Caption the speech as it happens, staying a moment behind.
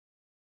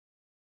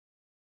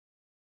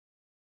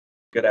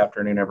Good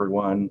afternoon,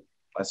 everyone.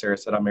 As Sarah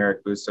said, I'm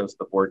Eric Bustos,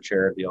 the board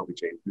chair of the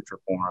LBJ Future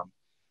Forum.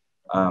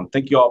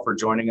 Thank you all for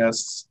joining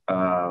us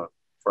for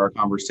our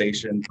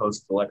conversation,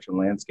 post-election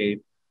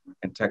landscape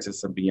in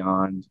Texas and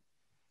beyond.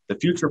 The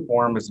Future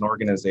Forum is an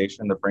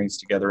organization that brings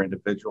together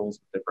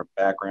individuals with different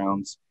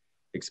backgrounds,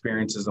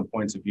 experiences, and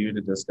points of view to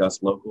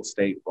discuss local,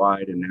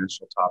 statewide, and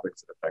national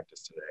topics that affect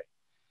us today.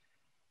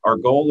 Our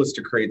goal is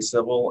to create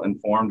civil,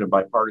 informed, and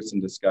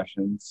bipartisan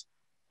discussions,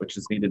 which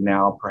is needed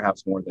now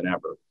perhaps more than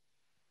ever.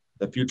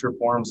 The Future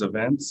Forum's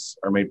events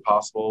are made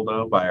possible,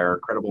 though, by our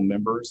credible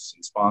members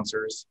and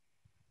sponsors,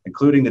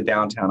 including the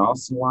Downtown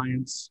Austin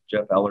Alliance,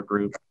 Jeff Eller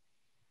Group,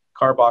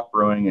 Carbach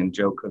Brewing, and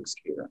Joe Cook's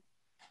Catering.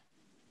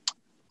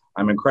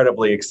 I'm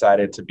incredibly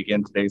excited to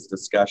begin today's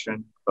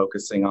discussion,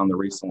 focusing on the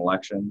recent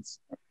elections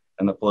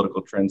and the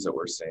political trends that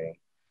we're seeing.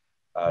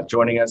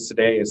 Joining us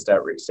today is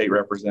State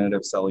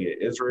Representative Celia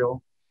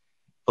Israel,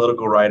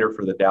 political writer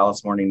for the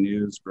Dallas Morning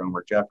News,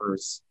 Gromer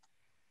Jeffers,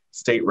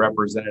 State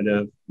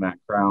Representative Matt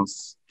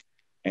Krause,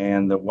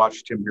 and the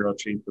Washington Bureau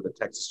Chief for the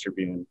Texas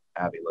Tribune,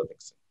 Abby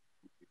Livingston.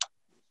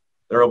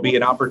 There will be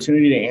an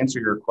opportunity to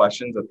answer your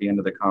questions at the end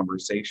of the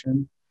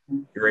conversation.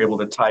 You're able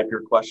to type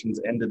your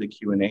questions into the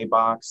Q&A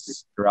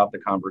box throughout the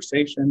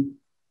conversation,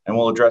 and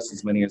we'll address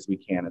as many as we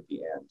can at the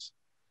end.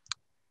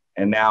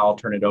 And now I'll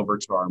turn it over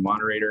to our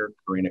moderator,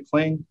 Karina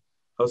Kling,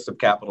 host of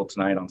Capital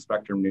Tonight on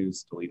Spectrum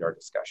News, to lead our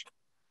discussion.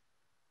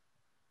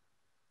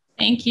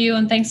 Thank you,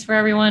 and thanks to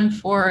everyone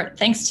for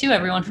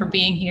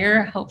being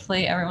here.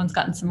 Hopefully everyone's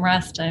gotten some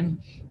rest.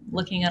 I'm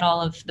looking at all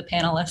of the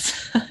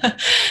panelists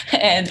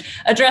and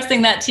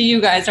addressing that to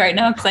you guys right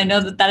now, because I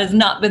know that has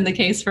not been the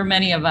case for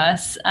many of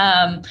us.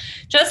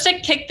 Just to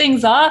kick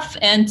things off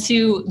and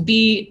to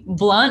be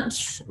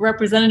blunt,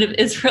 Representative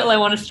Israel, I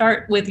want to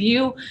start with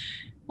you.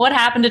 What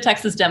happened to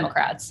Texas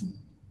Democrats?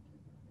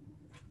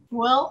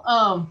 Well,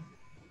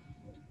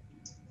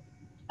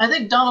 I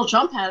think Donald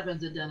Trump happened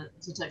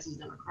to Texas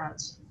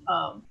Democrats.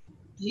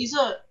 He's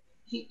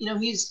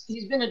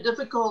been a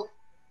difficult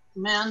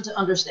man to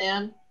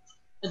understand,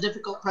 a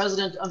difficult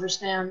president to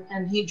understand,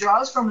 and he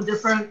draws from a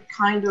different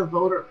kind of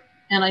voter.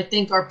 And I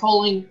think our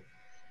polling,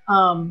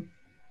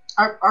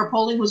 our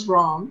polling was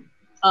wrong.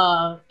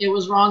 It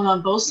was wrong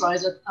on both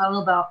sides. I don't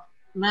know about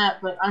Matt,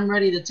 but I'm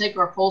ready to take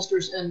our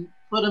pollsters and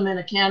put them in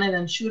a cannon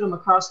and shoot them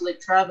across Lake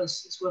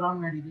Travis. Is what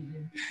I'm ready to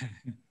do.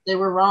 They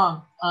were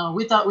wrong.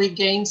 We thought we'd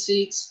gain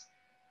seats.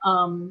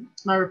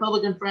 My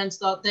Republican friends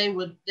thought they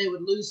would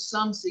lose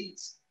some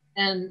seats,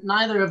 and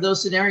neither of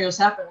those scenarios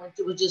happened.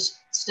 It was just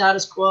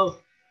status quo.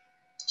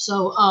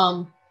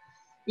 So,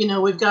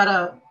 we've got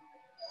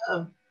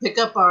to pick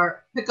up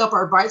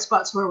our bright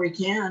spots where we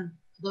can,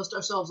 dust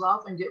ourselves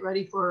off, and get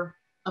ready for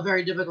a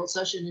very difficult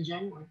session in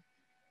January.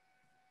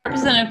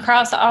 Representative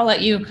Krause, I'll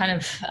let you kind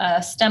of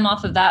stem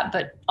off of that,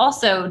 but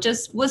also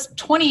just was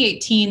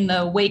 2018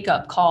 the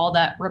wake-up call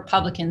that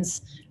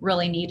Republicans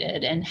really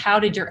needed, and how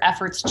did your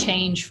efforts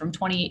change from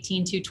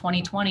 2018 to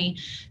 2020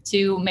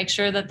 to make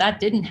sure that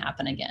didn't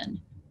happen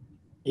again?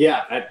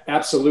 Yeah,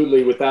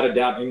 absolutely, without a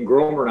doubt. And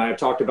Gromer and I have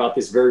talked about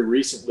this very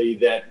recently,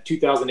 that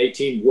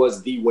 2018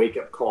 was the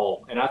wake-up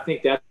call. And I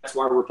think that's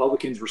why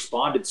Republicans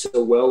responded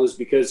so well, is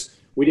because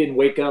we didn't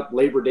wake up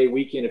Labor Day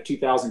weekend of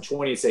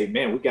 2020 and say,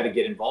 man, we've got to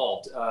get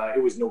involved.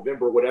 It was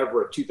November,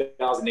 whatever, of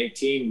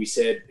 2018. We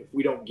said, if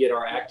we don't get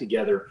our act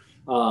together,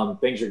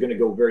 things are going to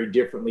go very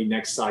differently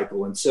next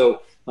cycle. And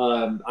so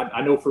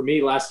I know for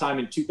me, last time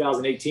in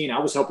 2018, I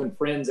was helping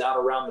friends out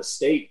around the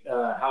state,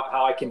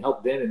 how I can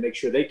help them and make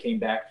sure they came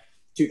back.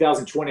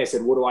 2020, I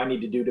said, what do I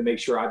need to do to make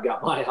sure I've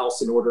got my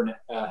house in order in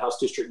House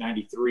District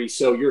 93?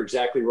 So you're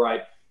exactly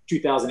right.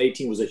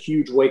 2018 was a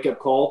huge wake-up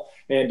call.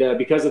 And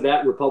because of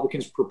that,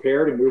 Republicans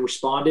prepared, and we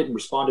responded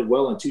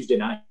well on Tuesday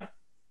night.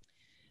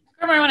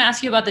 I want to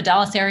ask you about the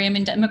Dallas area. I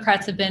mean,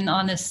 Democrats have been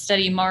on this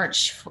steady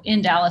march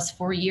in Dallas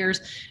for years.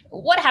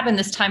 What happened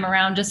this time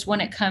around, just when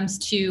it comes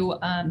to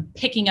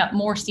picking up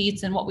more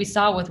seats, and what we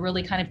saw with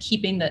really kind of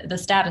keeping the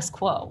status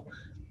quo?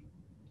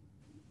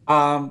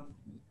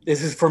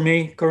 This is for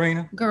me,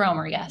 Karina?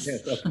 Gromer, yes.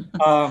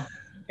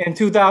 In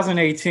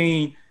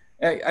 2018,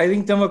 I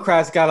think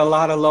Democrats got a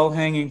lot of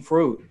low-hanging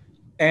fruit,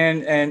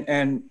 and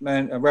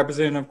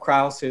Representative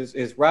Krause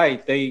is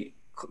right. They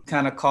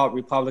kind of caught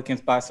Republicans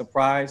by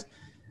surprise,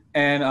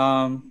 and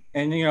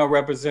former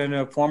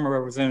Representative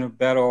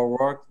Beto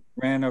O'Rourke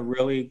ran a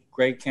really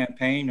great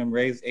campaign and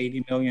raised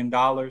 $80 million.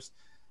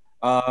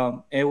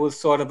 It was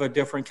sort of a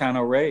different kind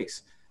of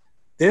race.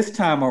 This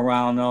time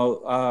around,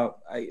 though,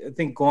 I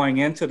think going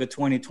into the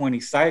 2020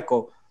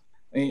 cycle,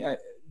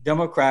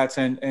 Democrats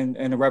and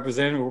the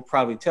representative will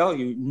probably tell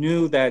you,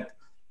 knew that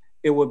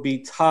it would be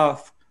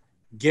tough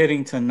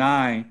getting to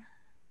 9.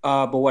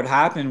 But what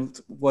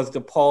happened was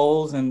the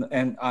polls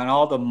and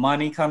all the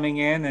money coming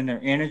in and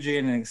their energy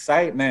and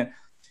excitement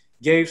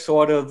gave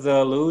sort of the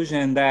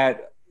illusion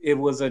that it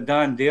was a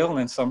done deal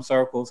in some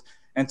circles.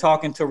 And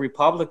talking to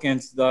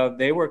Republicans,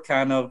 they were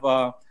kind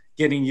of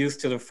getting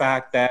used to the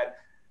fact that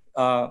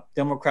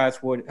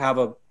Democrats would have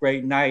a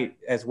great night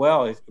as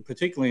well,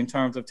 particularly in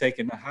terms of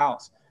taking the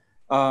House.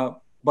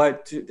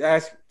 But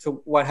as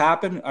to what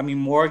happened, I mean,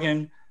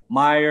 Morgan,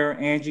 Meyer,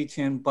 Angie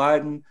Chin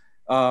Button,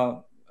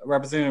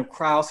 Representative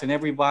Krause, and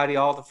everybody,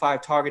 all the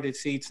 5 targeted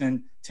seats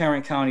in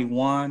Tarrant County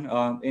won,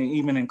 and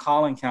even in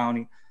Collin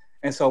County.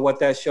 And so what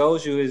that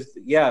shows you is,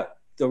 yeah,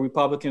 the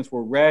Republicans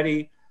were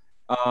ready.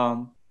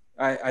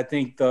 I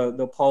think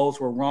the polls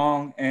were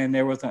wrong, and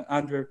it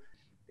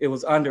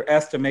was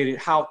underestimated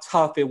how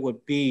tough it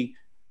would be,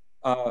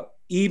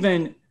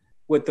 even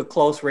with the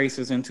close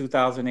races in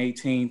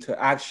 2018,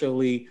 to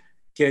actually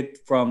get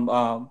from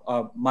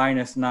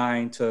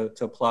 -9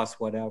 to plus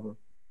whatever.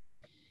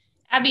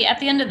 Abby, at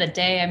the end of the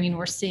day, I mean,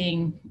 we're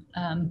seeing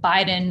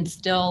Biden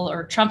still,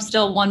 or Trump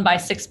still won by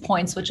 6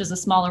 points, which is a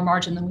smaller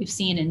margin than we've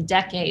seen in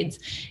decades.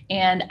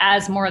 And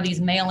as more of these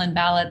mail-in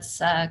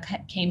ballots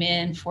came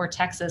in for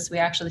Texas, we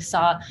actually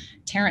saw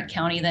Tarrant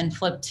County then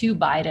flip to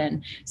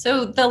Biden.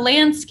 So the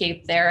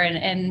landscape there,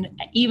 and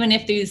even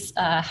if these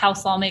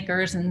House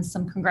lawmakers and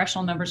some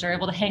congressional members are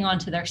able to hang on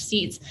to their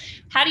seats,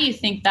 how do you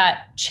think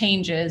that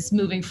changes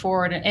moving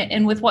forward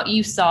and with what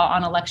you saw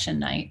on election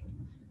night?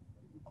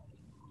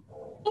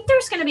 I think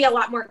there's going to be a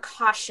lot more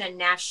caution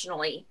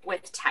nationally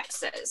with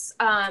Texas,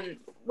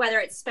 whether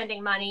it's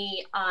spending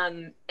money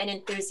and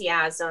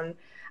enthusiasm.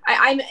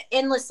 I'm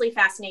endlessly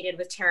fascinated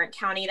with Tarrant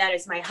County. That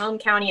is my home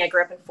county. I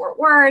grew up in Fort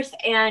Worth.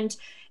 And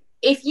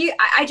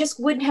I just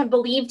wouldn't have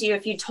believed you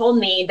if you told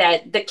me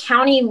that the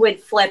county would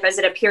flip, as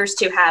it appears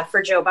to have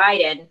for Joe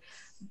Biden,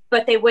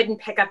 but they wouldn't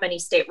pick up any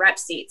state rep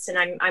seats.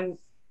 And I'm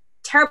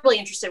terribly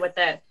interested what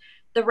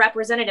the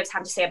representatives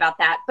have to say about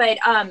that. But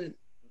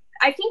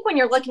I think when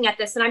you're looking at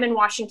this, and I'm in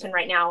Washington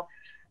right now,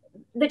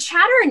 the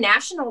chatter in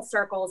national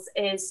circles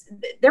is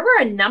there were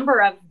a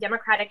number of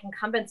Democratic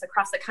incumbents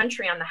across the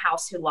country on the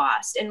House who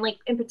lost. And like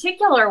in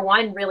particular,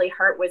 one really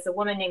hurt was a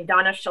woman named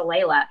Donna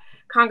Shalala,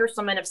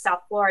 Congresswoman of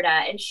South Florida.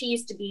 And she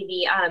used to be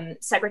the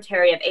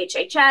Secretary of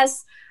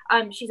HHS.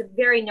 She's a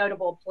very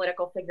notable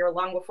political figure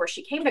long before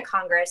she came to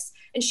Congress,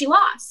 and she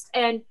lost.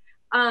 And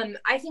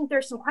I think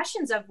there's some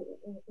questions of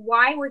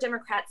why were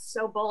Democrats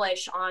so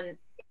bullish on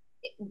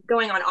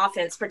going on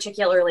offense,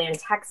 particularly in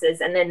Texas,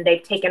 and then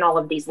they've taken all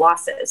of these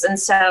losses. And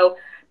so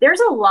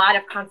there's a lot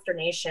of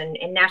consternation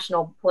in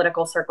national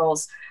political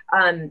circles.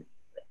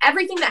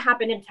 Everything that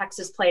happened in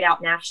Texas played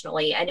out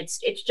nationally, and it's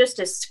just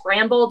as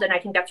scrambled. And I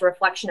think that's a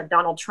reflection of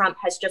Donald Trump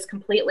has just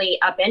completely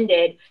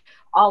upended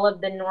all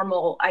of the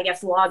normal, I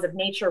guess, laws of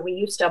nature we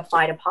used to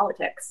apply to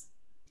politics.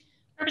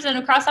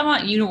 Representative Krause, I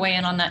want you to weigh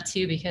in on that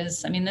too,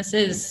 because I mean, this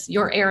is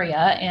your area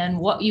and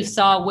what you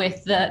saw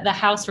with the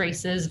House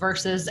races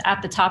versus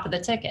at the top of the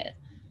ticket.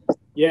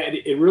 Yeah,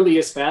 it really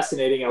is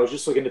fascinating. I was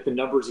just looking at the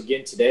numbers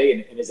again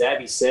today, and as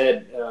Abby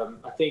said,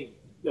 I think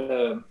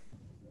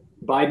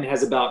Biden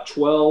has about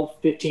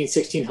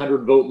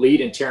 1,600 vote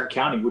lead in Tarrant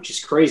County, which is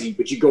crazy.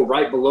 But you go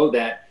right below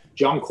that,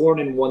 John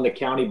Cornyn won the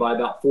county by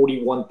about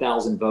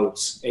 41,000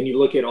 votes. And you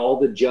look at all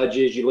the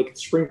judges, you look at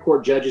the Supreme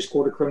Court judges,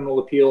 Court of Criminal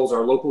Appeals,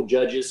 our local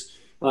judges,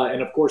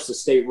 and of course the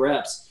state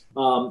reps.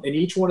 And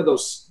each one of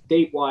those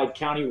statewide,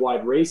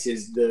 countywide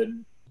races,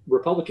 the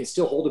Republicans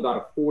still hold about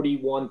a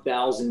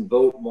 41,000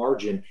 vote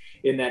margin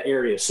in that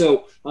area.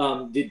 So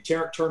did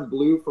Tarrant turn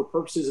blue for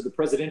purposes of the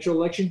presidential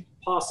election?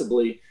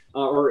 Possibly,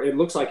 or it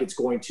looks like it's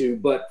going to.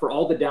 But for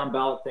all the down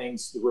ballot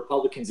things, the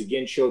Republicans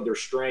again showed their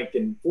strength,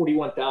 and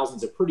 41,000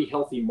 is a pretty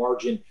healthy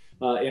margin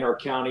in our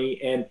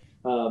county. And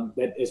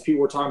as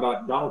people were talking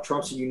about, Donald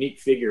Trump's a unique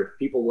figure.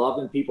 People love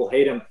him, people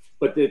hate him,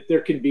 but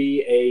there can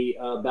be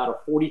about a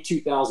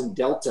 42,000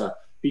 delta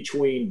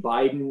between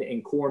Biden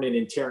and Cornyn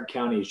in Tarrant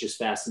County is just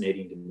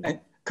fascinating to me. And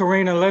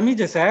Karina, let me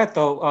just add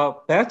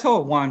though,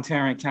 Beto won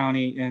Tarrant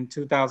County in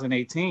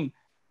 2018,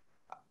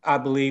 I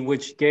believe,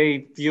 which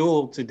gave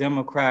fuel to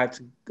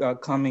Democrats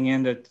coming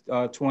into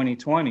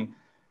 2020.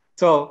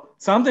 So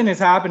something is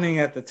happening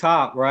at the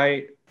top,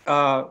 right?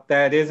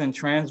 That isn't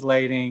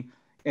translating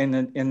in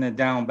the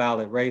down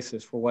ballot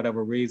races for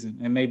whatever reason.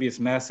 And maybe it's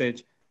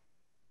message,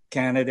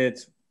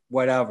 candidates,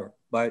 whatever,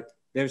 but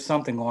there's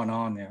something going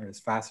on there. It's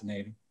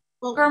fascinating.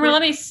 Well, Gromer,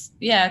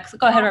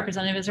 go ahead,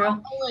 Representative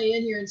Israel. I'll lay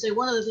in here and say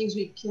one of the things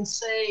we can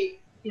say,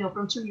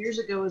 from 2 years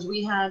ago is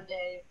we had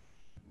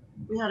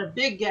a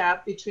big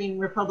gap between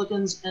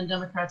Republicans and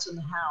Democrats in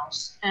the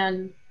House.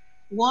 And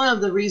one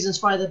of the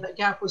reasons why the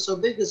gap was so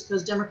big is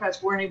because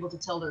Democrats weren't able to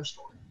tell their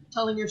story.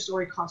 Telling your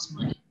story costs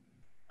money.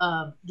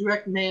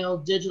 Direct mail,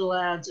 digital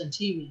ads, and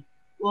TV.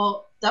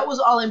 Well, that was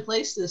all in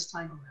place this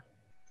time around.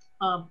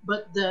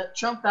 But the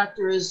Trump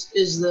factor is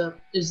the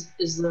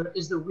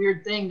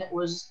weird thing that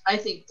was, I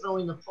think,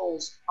 throwing the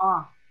polls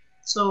off.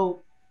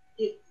 So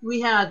we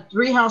had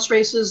 3 House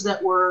races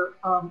that were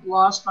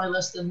lost by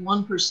less than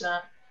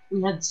 1%.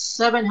 We had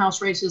 7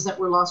 House races that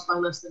were lost by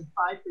less than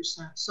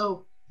 5%.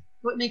 So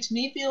what makes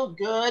me feel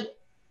good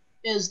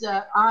is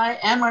that I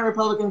and my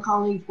Republican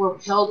colleagues were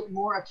held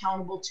more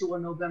accountable to a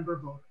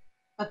November voter.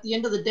 At the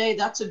end of the day,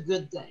 that's a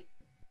good thing.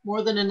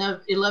 More than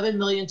 11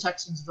 million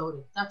Texans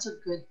voted. That's a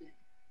good thing.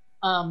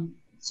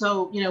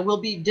 So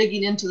we'll be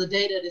digging into the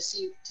data to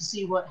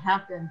see what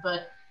happened,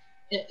 but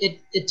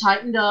it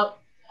tightened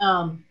up,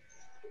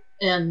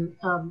 and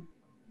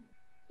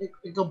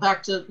go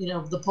back to, you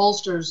know, the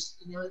pollsters,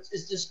 you know,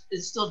 it's just,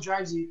 it still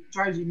drives you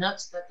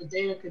nuts that the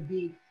data could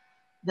be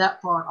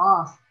that far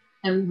off.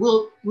 And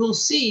we'll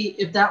see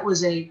if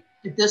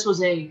this was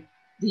the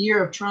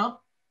year of Trump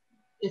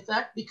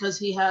effect, because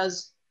he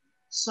has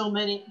so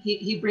many,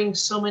 he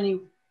brings so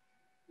many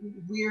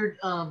weird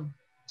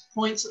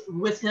points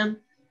with him,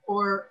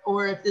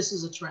 or if this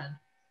is a trend.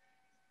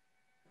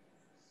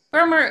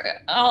 Gromer,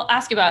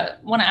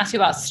 want to ask you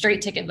about straight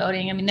ticket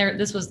voting. I mean,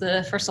 this was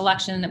the first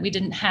election that we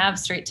didn't have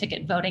straight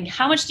ticket voting.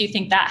 How much do you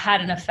think that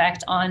had an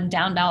effect on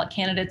down ballot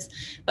candidates,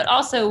 but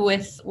also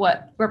with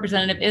what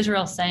Representative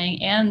Israel's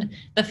saying, and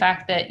the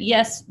fact that,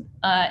 yes,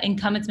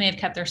 incumbents may have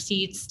kept their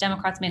seats,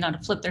 Democrats may not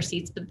have flipped their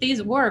seats, but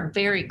these were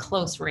very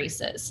close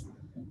races.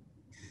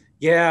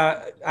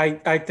 Yeah,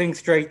 I think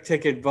straight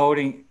ticket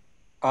voting,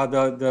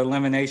 the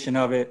elimination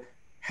of it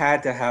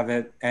had to have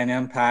an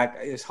impact.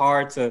 It's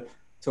hard to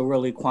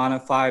really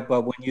quantify,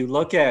 but when you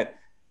look at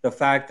the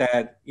fact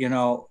that, you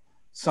know,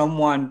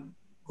 someone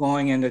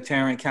going into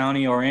Tarrant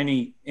County or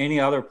any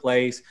other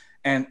place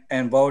and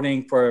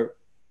voting for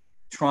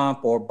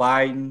Trump or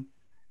Biden,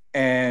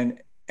 and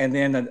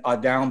then a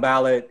down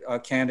ballot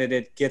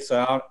candidate gets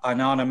an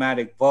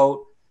automatic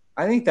vote,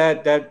 I think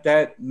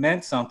that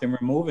meant something,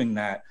 removing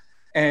that.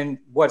 And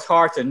what's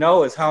hard to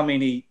know is how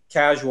many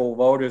casual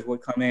voters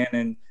would come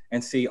in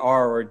and see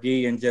R or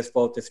D and just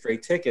vote the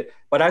straight ticket.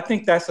 But I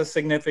think that's a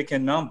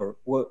significant number.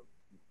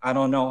 I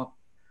don't know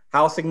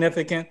how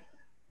significant,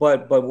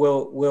 but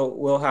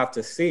we'll have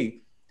to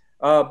see.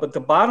 But the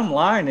bottom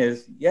line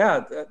is,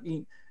 yeah, I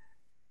mean,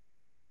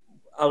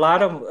 a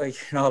lot of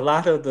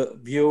the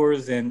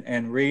viewers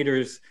and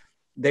readers,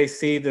 they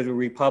see that the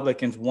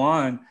Republicans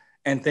won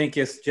and think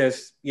it's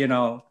just, you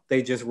know,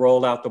 they just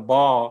rolled out the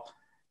ball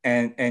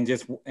and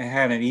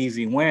had an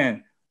easy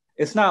win.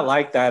 It's not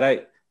like that.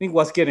 I think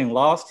what's getting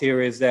lost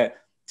here is that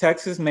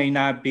Texas may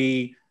not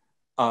be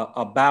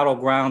a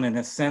battleground in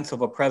the sense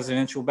of a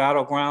presidential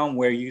battleground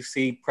where you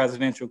see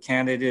presidential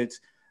candidates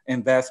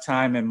invest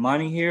time and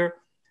money here,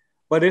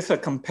 but it's a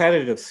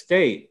competitive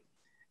state.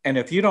 And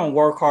if you don't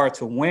work hard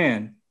to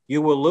win,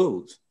 you will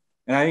lose.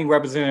 And I think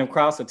Representative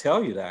Krause will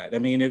tell you that. I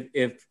mean,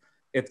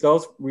 if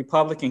those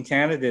Republican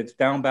candidates,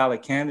 down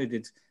ballot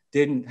candidates,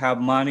 didn't have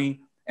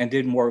money and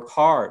didn't work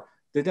hard,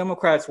 the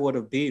Democrats would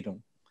have beat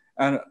them.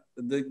 And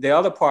the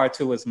other part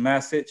too is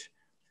message,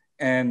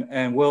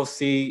 and we'll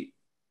see.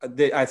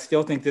 I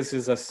still think this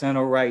is a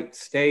center-right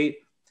state,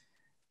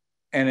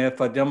 and if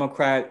a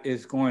Democrat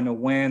is going to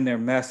win, their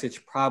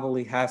message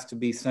probably has to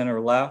be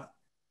center-left.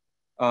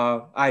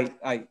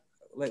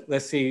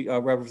 Let's see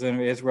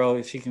Representative Israel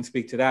if she can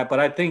speak to that. But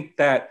I think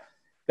that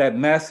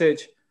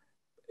message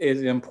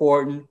is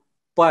important,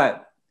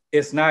 but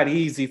it's not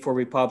easy for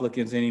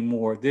Republicans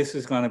anymore. This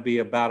is going to be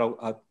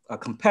a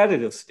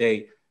competitive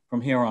state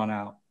from here on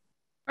out.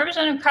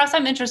 Representative Krause,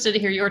 I'm interested to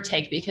hear your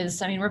take,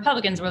 because I mean,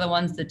 Republicans were the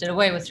ones that did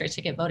away with straight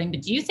ticket voting,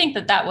 but do you think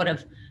that would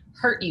have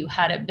hurt you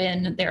had it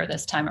been there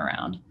this time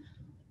around?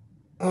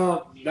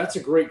 That's a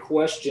great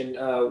question.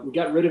 We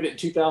got rid of it in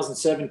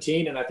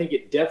 2017, and I think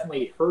it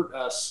definitely hurt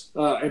us.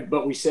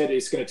 But we said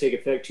it's going to take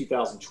effect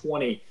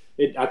 2020.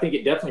 I think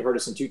it definitely hurt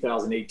us in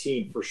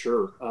 2018 for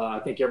sure. I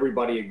think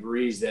everybody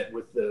agrees that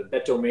with the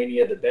Beto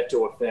mania, the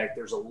Beto effect,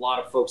 there's a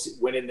lot of folks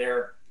that went in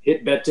there,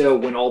 hit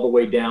Beto, went all the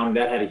way down, and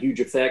that had a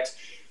huge effect.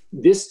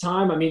 This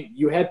time, I mean,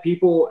 you had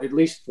people, at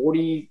least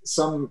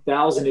 40-some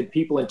thousand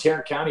people in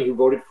Tarrant County who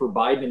voted for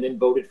Biden and then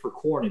voted for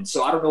Cornyn.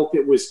 So I don't know if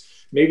it was,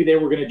 maybe they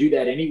were going to do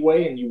that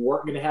anyway and you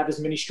weren't going to have as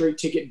many straight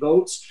ticket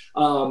votes.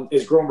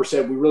 As Gromer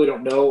said, we really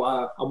don't know.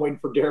 I'm waiting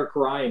for Derek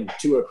Ryan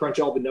to crunch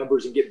all the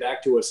numbers and get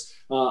back to us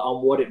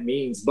on what it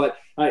means. But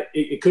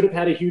it could have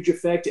had a huge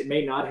effect. It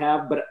may not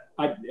have. But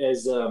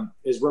as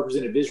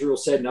Representative Israel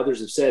said and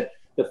others have said,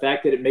 the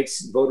fact that it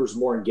makes voters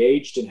more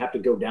engaged and have to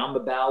go down the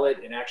ballot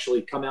and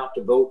actually come out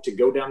to vote to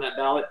go down that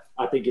ballot,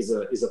 I think is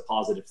a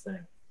positive thing.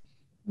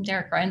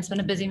 Derek Ryan's been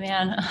a busy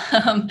man.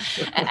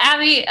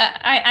 Abby,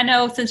 I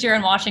know since you're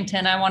in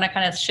Washington, I want to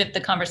kind of shift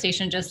the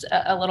conversation just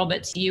a little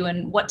bit to you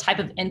and what type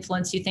of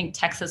influence you think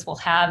Texas will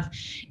have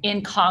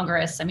in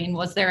Congress. I mean,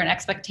 was there an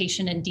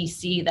expectation in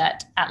DC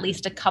that at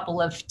least a couple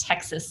of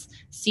Texas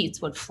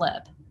seats would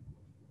flip?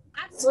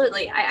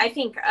 Absolutely. I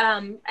think,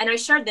 and I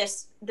shared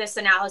this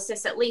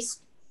analysis, at least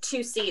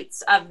 2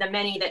 seats of the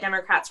many that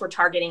Democrats were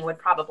targeting would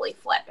probably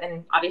flip,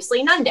 and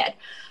obviously none did.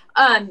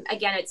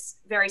 Again, it's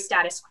very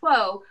status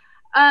quo.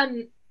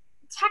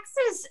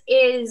 Texas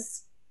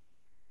is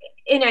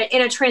in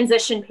a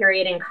transition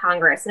period in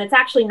Congress, and it's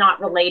actually not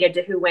related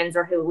to who wins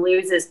or who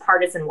loses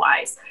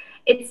partisan-wise.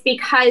 It's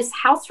because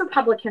House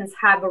Republicans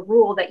have a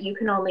rule that you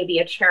can only be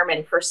a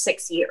chairman for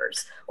 6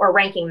 years or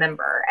ranking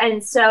member.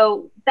 And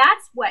so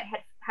that's what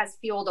has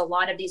fueled a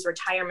lot of these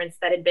retirements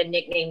that had been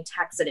nicknamed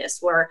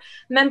Texodus, where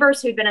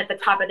members who'd been at the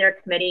top of their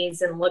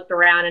committees and looked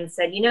around and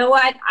said, you know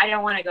what, I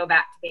don't want to go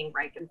back to being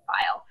rank and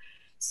file.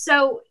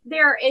 So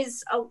there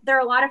are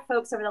a lot of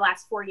folks over the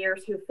last 4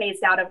 years who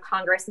phased out of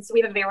Congress. And so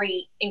we have a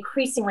very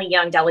increasingly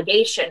young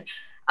delegation.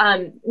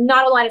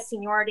 Not a lot of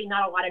seniority,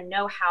 not a lot of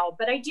know-how,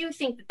 but I do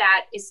think that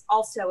that is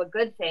also a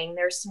good thing.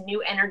 There's some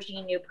new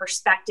energy, new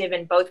perspective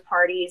in both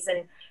parties,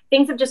 and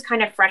things have just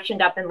kind of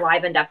freshened up and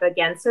livened up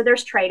again. So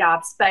there's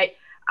trade-offs, but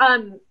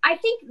I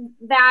think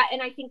that,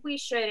 and I think we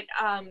should,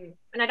 and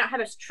I don't have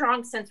a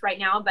strong sense right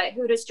now, but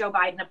who does Joe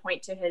Biden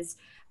appoint to his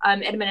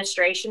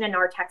administration, and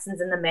are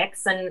Texans in the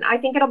mix? And I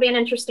think it'll be an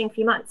interesting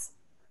few months.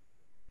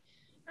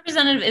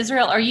 Representative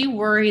Israel, are you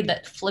worried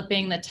that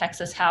flipping the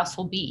Texas House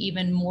will be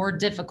even more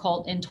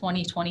difficult in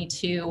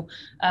 2022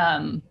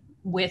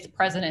 with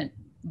President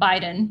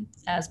Biden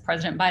as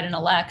President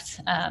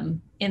Biden-elect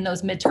in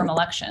those midterm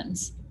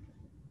elections?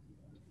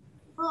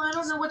 Well, I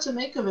don't know what to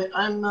make of it.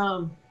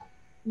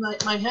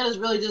 My head is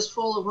really just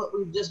full of what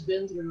we've just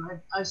been through.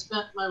 I've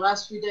spent my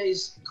last few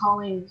days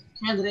calling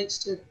candidates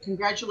to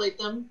congratulate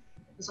them,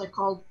 as I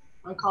called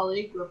my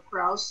colleague,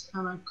 Krause,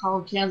 and I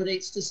called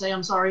candidates to say,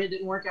 I'm sorry it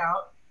didn't work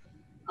out.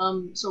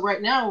 So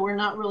right now, we're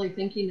not really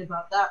thinking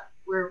about that.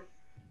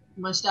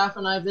 My staff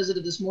and I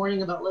visited this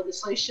morning about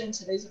legislation.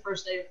 Today's the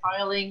first day of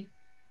filing.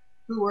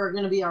 Who are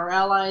going to be our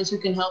allies? Who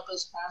can help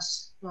us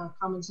pass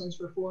common sense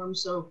reform?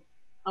 So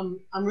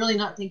I'm really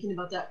not thinking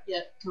about that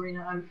yet,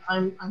 Karina.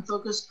 I'm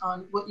focused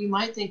on what you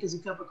might think is a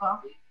cup of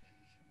coffee,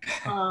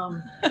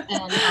 and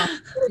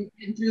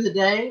through the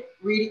day,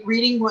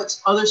 reading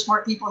what other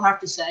smart people have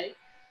to say.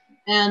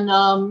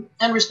 And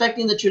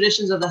respecting the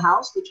traditions of the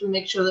House, which we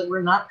make sure that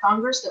we're not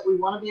Congress, that we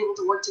want to be able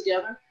to work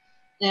together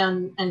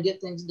and get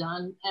things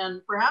done.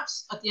 And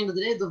perhaps at the end of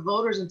the day, the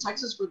voters in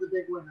Texas were the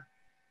big winner.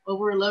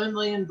 Over 11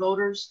 million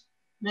voters,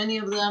 many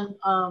of them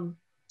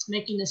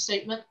making a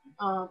statement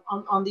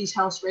on these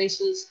House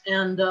races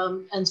and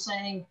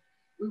saying,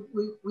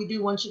 we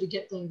do want you to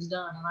get things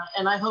done.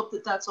 And I hope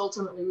that that's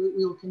ultimately,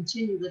 we will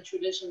continue the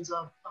traditions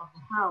of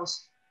the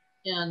House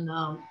and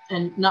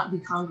not be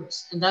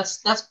Congress. And that's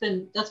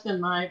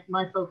been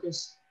my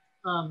focus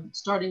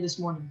starting this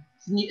morning.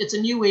 It's a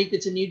new week,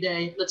 it's a new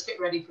day. Let's get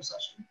ready for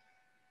session.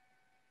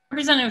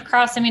 Representative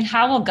Krause, I mean,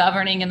 how will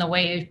governing and the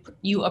way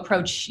you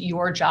approach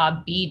your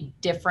job be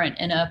different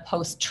in a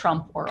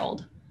post-Trump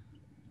world?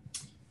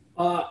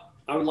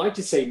 I would like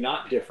to say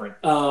not different.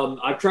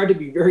 I've tried to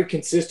be very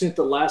consistent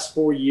the last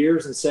 4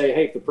 years and say,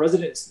 hey, if the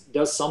president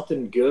does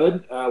something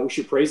good, we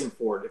should praise him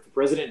for it. If the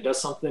president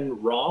does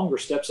something wrong or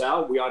steps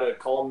out, we ought to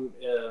call him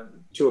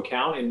to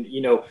account and,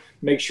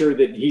 make sure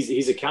that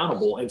he's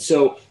accountable. And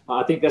so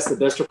I think that's the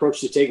best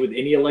approach to take with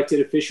any elected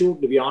official,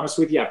 to be honest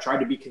with you. I've tried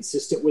to be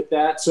consistent with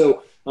that.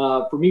 So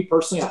for me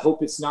personally, I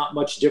hope it's not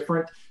much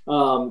different.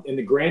 In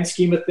the grand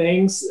scheme of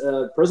things,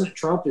 President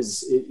Trump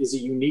is a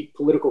unique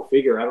political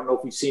figure. I don't know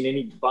if we've seen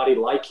anybody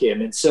like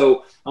him. And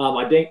so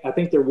I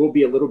think there will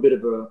be a little bit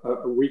of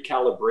a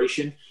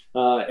recalibration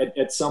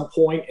at some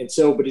point. And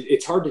so, but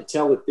it's hard to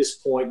tell at this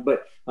point.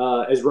 But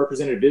as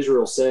Representative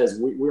Israel says,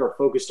 we are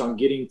focused on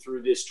getting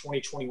through this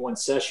 2021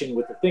 session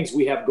with the things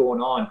we have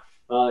going on.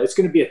 It's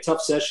going to be a tough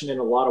session in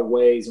a lot of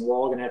ways, and we're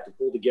all going to have to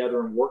pull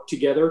together and work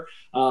together.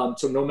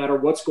 So no matter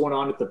what's going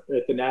on at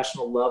the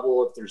national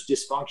level, if there's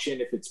dysfunction,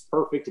 if it's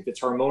perfect, if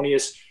it's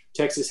harmonious,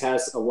 Texas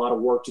has a lot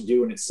of work to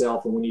do in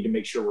itself, and we need to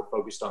make sure we're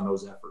focused on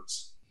those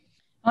efforts.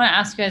 I want to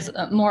ask you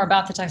guys more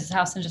about the Texas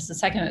House in just a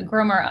second.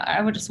 Gromer,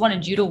 I just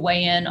wanted you to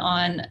weigh in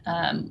on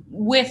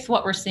with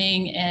what we're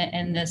seeing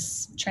in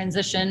this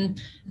transition,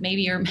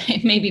 maybe or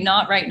maybe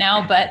not right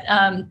now, but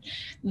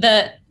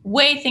the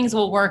way things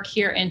will work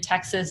here in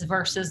Texas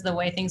versus the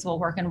way things will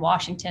work in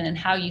Washington, and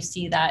how you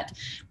see that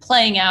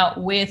playing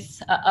out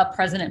with a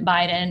President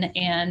Biden.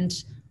 And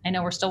I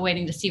know we're still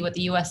waiting to see what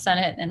the U.S.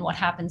 Senate and what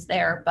happens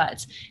there,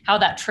 but how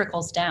that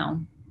trickles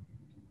down.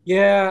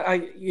 Yeah,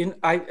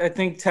 I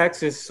think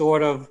Texas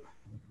sort of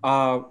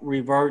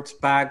reverts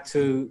back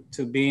to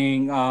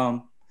being,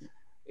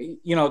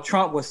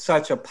 Trump was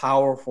such a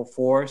powerful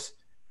force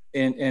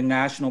in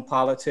national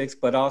politics,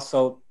 but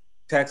also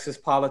Texas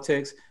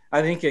politics.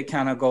 I think it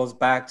kind of goes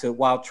back to,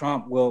 while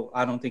Trump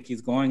I don't think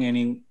he's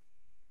going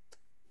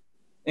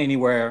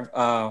anywhere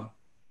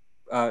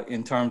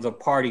in terms of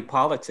party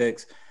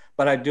politics,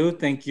 but I do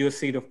think you'll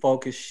see the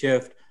focus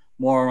shift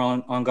more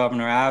on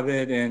Governor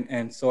Abbott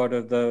and sort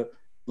of the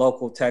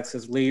local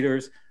Texas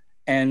leaders.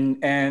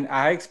 And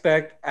I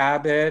expect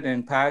Abbott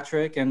and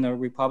Patrick and the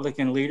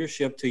Republican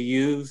leadership to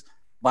use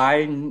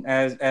Biden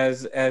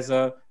as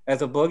a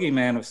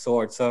boogeyman of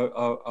sorts,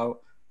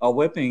 a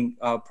whipping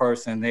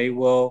person. They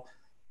will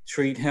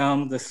treat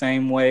him the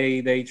same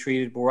way they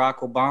treated Barack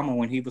Obama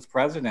when he was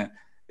president.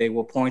 They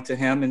will point to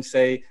him and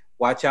say,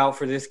 watch out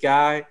for this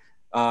guy.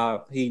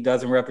 He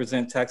doesn't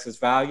represent Texas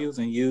values,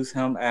 and use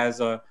him as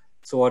a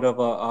sort of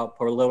a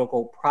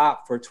political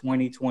prop for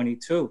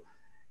 2022.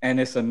 And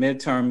it's a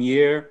midterm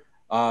year.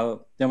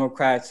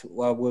 Democrats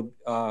would,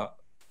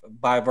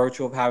 by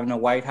virtue of having a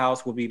White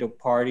House, will be the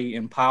party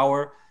in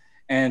power.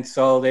 And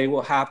so they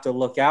will have to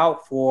look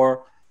out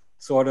for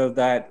sort of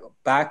that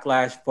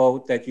backlash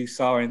vote that you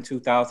saw in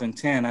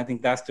 2010. I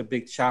think that's the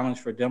big challenge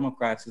for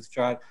Democrats, is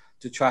try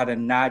to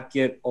not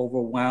get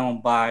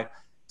overwhelmed by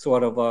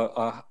sort of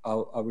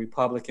a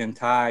Republican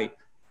tide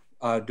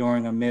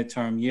during a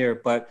midterm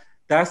year. But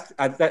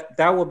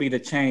that will be the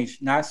change.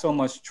 Not so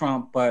much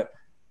Trump, but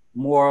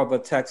more of a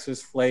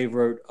Texas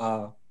flavored,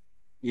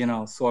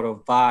 sort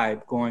of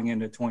vibe going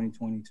into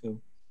 2022.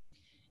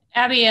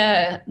 Abby,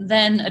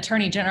 then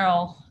Attorney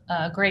General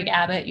Greg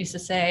Abbott used to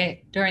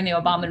say during the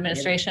Obama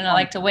administration, I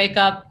like to wake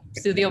up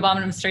through the Obama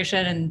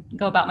administration and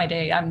go about my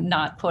day. I'm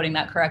not quoting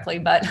that correctly,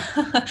 but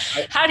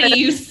how do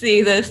you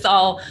see this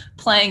all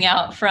playing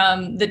out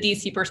from the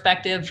DC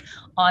perspective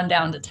on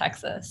down to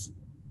Texas?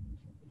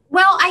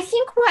 Well, I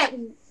think what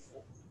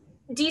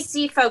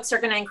DC folks are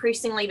going to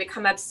increasingly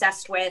become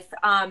obsessed with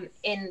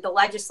in the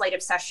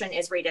legislative session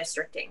is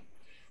redistricting.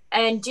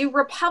 And do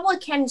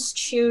Republicans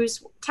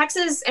choose?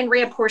 Texas and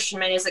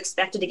reapportionment is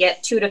expected to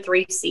get 2 to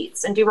 3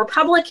 seats. And do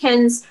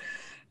Republicans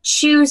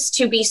choose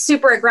to be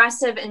super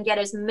aggressive and get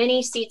as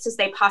many seats as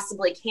they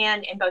possibly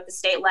can in both the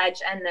state leg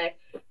and the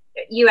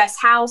U.S.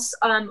 House?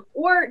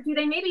 Or do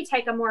they maybe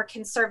take a more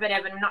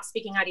conservative, and I'm not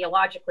speaking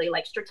ideologically,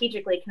 like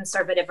strategically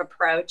conservative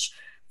approach,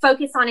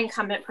 focus on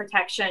incumbent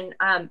protection?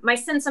 My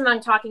sense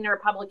among talking to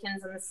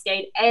Republicans in the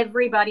state,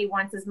 everybody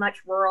wants as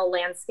much rural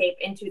landscape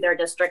into their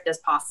district as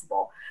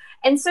possible.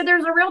 And so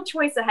there's a real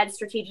choice ahead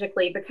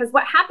strategically, because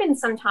what happens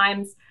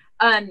sometimes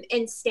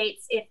in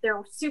states, if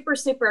they're super,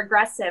 super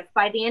aggressive,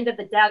 by the end of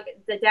the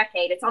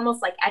decade, it's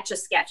almost like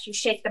Etch-a-Sketch. You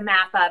shake the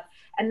map up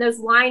and those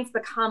lines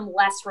become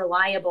less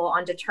reliable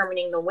on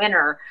determining the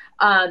winner.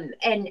 And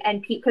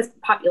because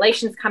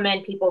populations come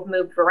in, people have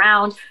moved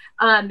around.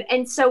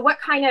 And so what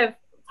kind of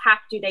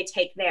tack do they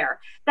take there?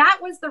 That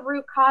was the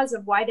root cause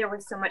of why there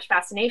was so much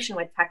fascination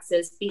with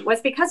Texas,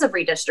 was because of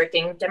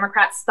redistricting.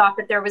 Democrats thought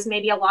that there was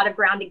maybe a lot of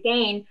ground to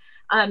gain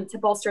to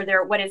bolster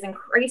their what is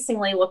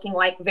increasingly looking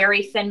like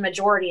very thin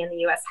majority in the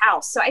U.S.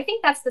 House. So I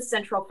think that's the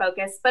central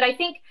focus. But I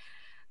think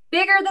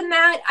bigger than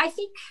that, I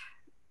think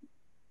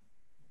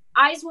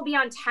eyes will be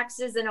on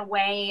Texas in a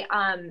way.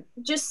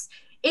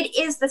 It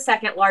is the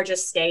second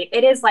largest state.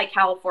 It is like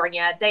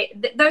California.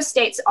 Those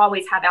states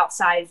always have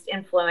outsized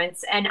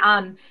influence.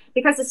 And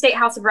because the State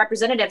House of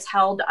Representatives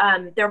held,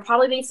 there'll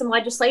probably be some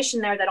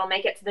legislation there that'll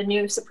make it to the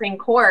new Supreme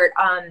Court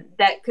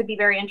that could be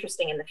very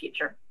interesting in the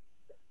future.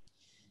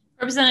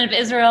 Representative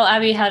Israel,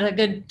 Abby had a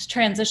good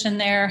transition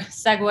there,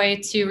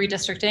 segue to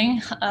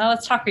redistricting.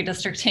 Let's talk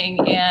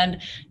redistricting.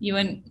 And you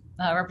and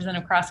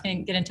Representative Krause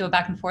can get into a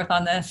back and forth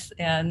on this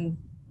and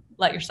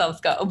let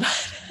yourselves go.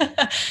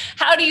 But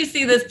how do you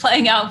see this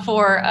playing out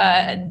for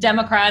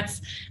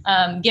Democrats,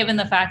 given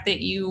the fact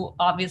that you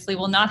obviously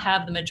will not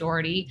have the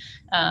majority,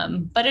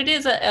 but it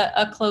is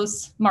a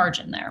close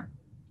margin there?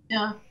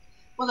 Yeah.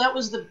 Well, that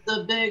was the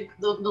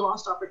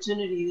lost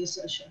opportunity this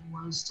session,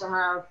 was to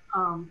have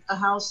a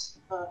house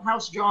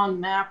drawn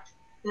map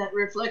that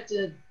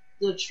reflected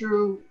the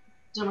true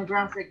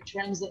demographic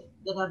trends that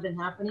have been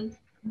happening.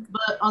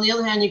 But on the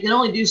other hand, you can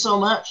only do so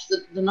much.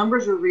 The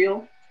numbers are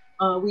real.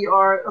 We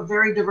are a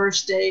very diverse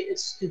state.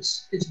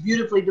 It's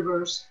beautifully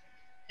diverse,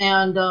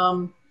 and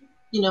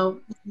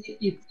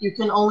you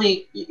can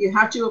only, you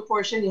have to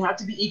apportion, you have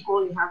to be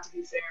equal, you have to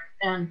be fair,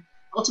 and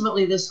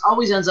ultimately this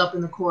always ends up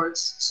in the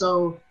courts.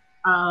 So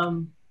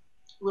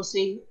we'll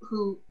see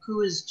who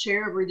is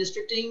chair of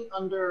redistricting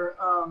under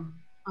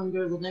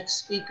the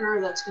next speaker.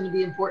 That's going to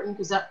be important,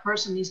 because that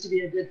person needs to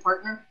be a good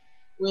partner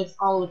with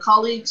all the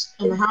colleagues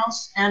in the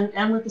House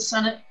and with the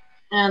Senate.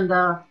 And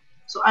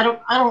so I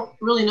don't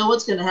really know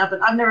what's going to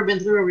happen. I've never been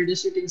through a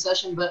redistricting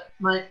session, but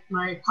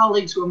my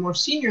colleagues who are more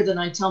senior than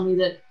I tell me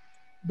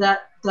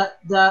that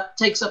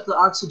takes up the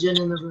oxygen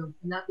in the room,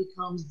 and that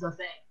becomes the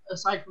thing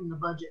aside from the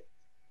budget.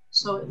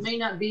 So it may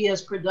not be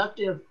as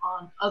productive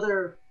on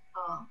other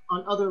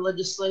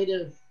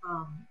legislative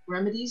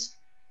remedies.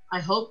 I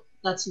hope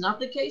that's not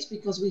the case,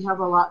 because we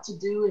have a lot to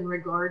do in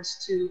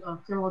regards to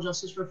criminal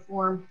justice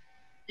reform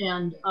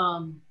and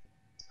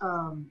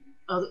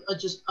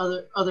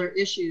other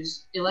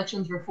issues,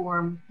 elections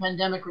reform,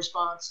 pandemic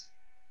response.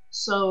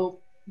 So,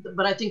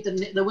 but I think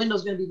the window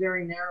is going to be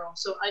very narrow.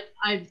 So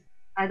I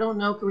don't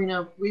know,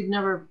 Karina. We've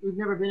never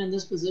been in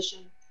this position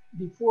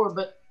before,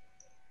 but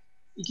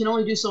you can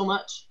only do so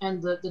much.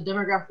 And the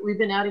demographic, we've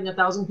been adding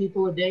 1,000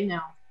 people a day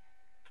now.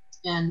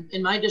 And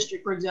in my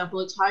district, for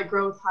example, it's high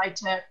growth, high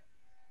tech,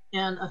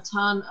 and a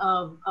ton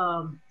of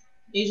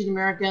Asian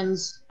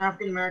Americans,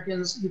 African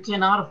Americans who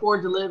cannot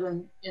afford to live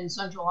in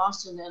Central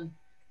Austin and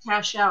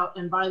cash out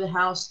and buy the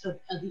house at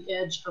the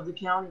edge of the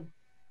county.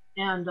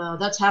 And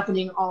that's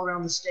happening all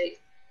around the state.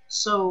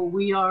 So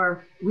we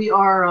are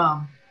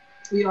a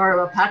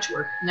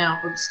patchwork now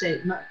of the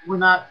state. We're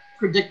not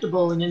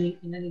predictable in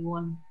any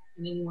one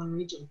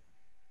region.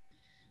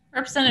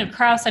 Representative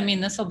Krause, I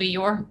mean, this will be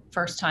your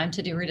first time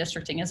to do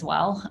redistricting as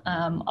well.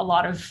 A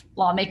lot of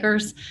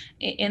lawmakers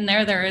in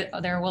there.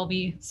 There will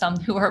be some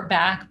who are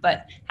back,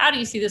 but how do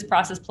you see this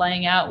process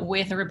playing out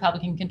with a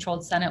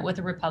Republican-controlled Senate, with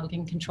a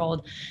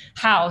Republican-controlled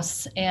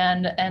House,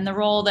 and the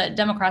role that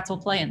Democrats will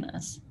play in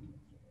this?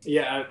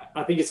 Yeah,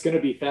 I think it's going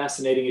to be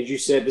fascinating. As you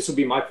said, this will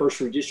be my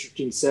first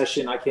redistricting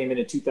session. I came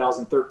in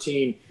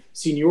 2013.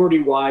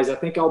 seniority-wise, I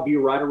think I'll be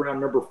right around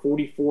number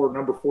 44,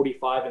 number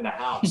 45 in the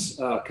House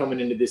coming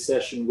into this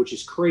session, which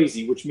is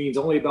crazy, which means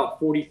only about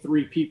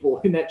 43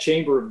 people in that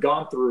chamber have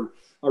gone through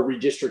a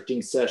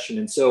redistricting session.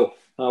 And so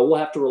we'll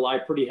have to rely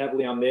pretty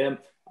heavily on them.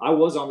 I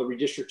was on the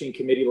redistricting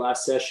committee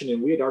last session,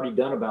 and we had already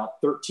done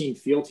about 13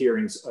 field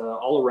hearings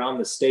all around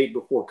the state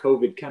before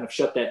COVID kind of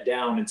shut that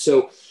down. And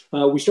so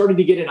we started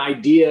to get an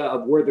idea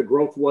of where the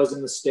growth was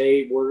in the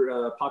state,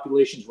 where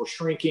populations were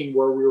shrinking,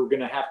 where we were going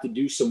to have to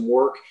do some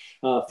work.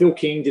 Phil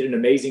King did an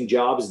amazing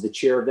job as the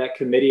chair of that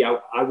committee.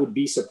 I would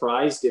be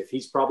surprised if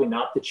he's probably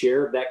not the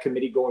chair of that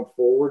committee going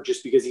forward,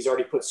 just because he's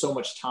already put so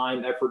much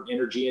time, effort, and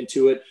energy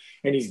into it.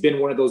 And he's been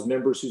one of those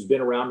members who's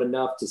been around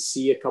enough to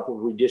see a couple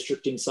of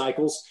redistricting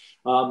cycles.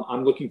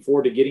 I'm looking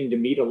forward to getting to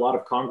meet a lot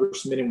of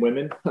congressmen and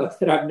women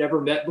that I've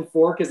never met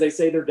before, because they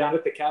say they're down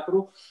at the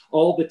Capitol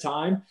all the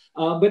time.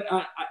 But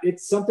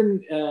it's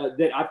something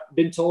that I've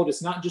been told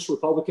it's not just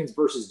Republicans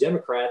versus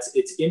Democrats,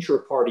 it's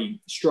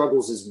intra-party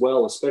struggles as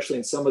well, especially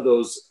in some of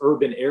those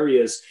urban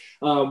areas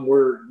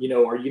where, you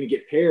know, are you going to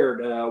get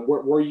paired?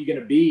 Where are you going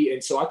to be?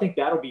 And so I think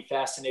that'll be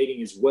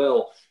fascinating as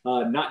well.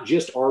 Not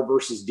just R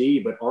versus D,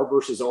 but R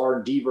versus R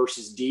and D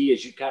versus D,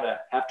 as you kind of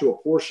have to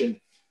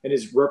apportion. And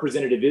as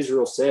Representative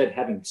Israel said,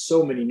 having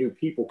so many new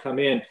people come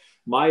in,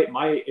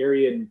 my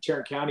area in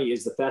Tarrant County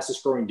is the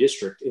fastest growing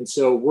district. And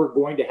so we're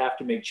going to have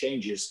to make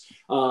changes.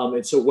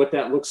 And so what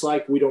that looks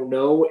like, we don't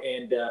know.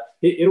 And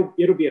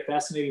it'll be a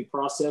fascinating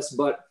process,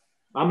 but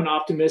I'm an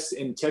optimist,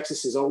 and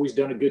Texas has always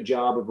done a good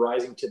job of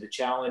rising to the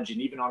challenge.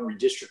 And even on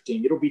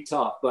redistricting, it'll be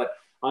tough, but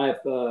I have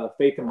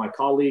faith in my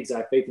colleagues. I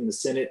have faith in the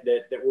Senate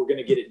that we're going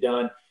to get it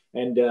done.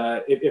 And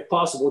if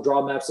possible,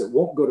 draw maps that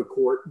won't go to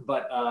court,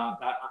 but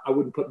I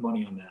wouldn't put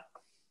money on that.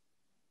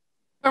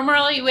 Gromer,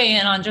 will you weigh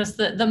in on just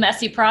the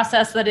messy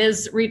process that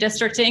is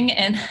redistricting,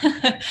 and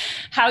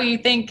how you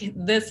think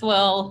this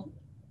will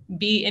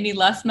be any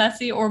less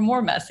messy or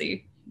more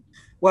messy?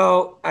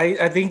 Well,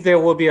 I think there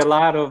will be a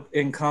lot of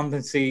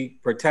incumbency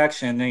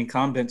protection. The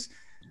incumbents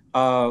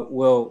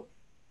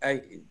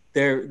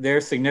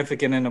they're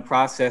significant in the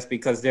process,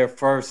 because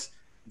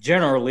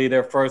generally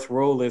their first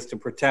rule is to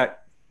protect,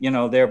 you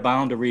know, their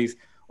boundaries,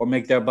 or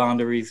make their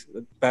boundaries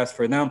best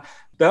for them.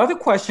 The other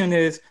question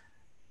is,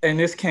 and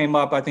this came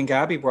up, I think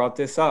Abby brought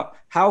this up,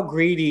 how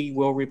greedy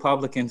will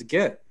Republicans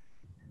get?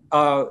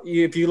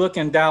 If you look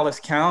in Dallas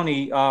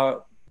County,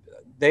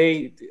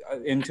 they,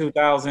 in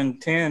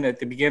 2010, at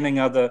the beginning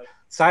of the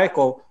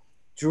cycle,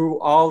 drew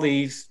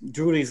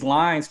these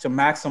lines to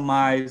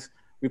maximize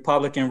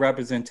Republican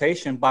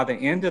representation. By the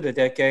end of the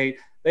decade,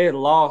 they had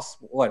lost,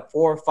 4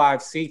 or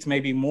 5 seats,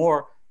 maybe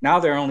more. Now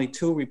there are only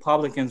 2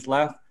 Republicans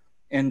left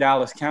in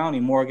Dallas County,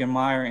 Morgan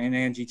Meyer and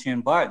Angie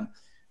Chin Button.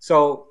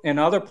 So in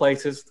other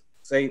places,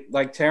 say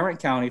like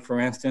Tarrant County, for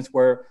instance,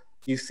 where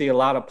you see a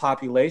lot of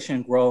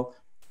population growth,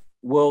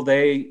 will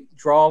they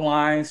draw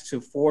lines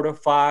to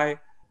fortify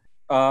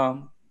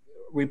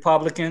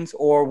Republicans,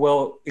 or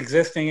will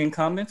existing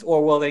incumbents,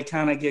 or will they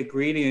kind of get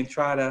greedy and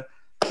try to,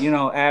 you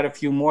know, add a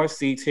few more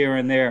seats here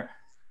and there?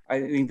 I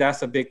think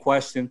that's a big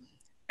question.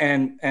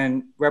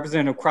 And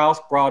Representative Krause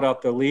brought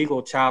up the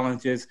legal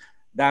challenges.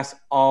 That's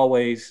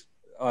always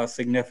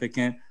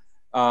significant.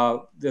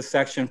 The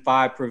Section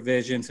 5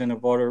 provisions in the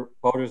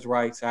Voters'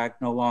 Rights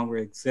Act no longer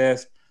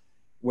exist,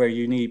 where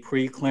you need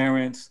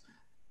pre-clearance.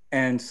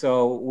 And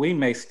so we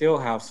may still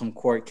have some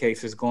court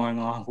cases going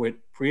on with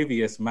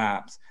previous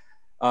maps.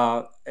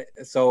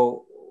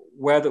 So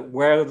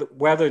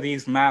whether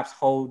these maps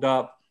hold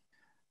up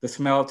the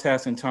smell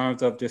test in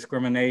terms of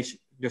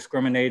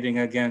discriminating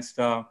against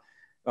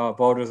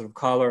voters of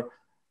color,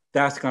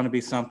 that's going to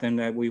be something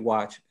that we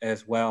watch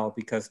as well,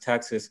 because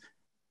Texas,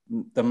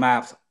 the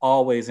maps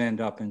always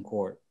end up in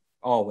court,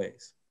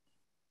 always.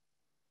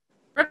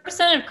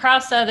 Representative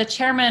Krause, the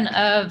chairman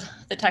of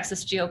the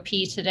Texas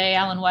GOP today,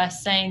 Alan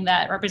West, saying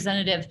that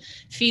Representative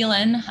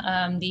Phelan,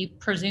 the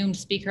presumed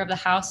Speaker of the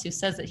House, who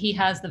says that he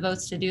has the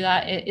votes to do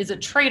that, is a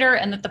traitor,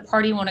 and that the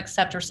party won't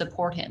accept or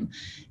support him.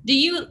 Do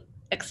you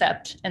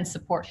accept and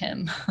support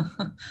him?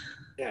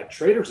 Yeah,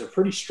 traitor's a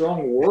pretty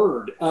strong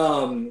word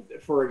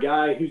for a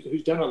guy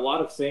who's done a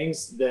lot of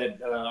things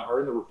that are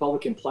in the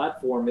Republican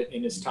platform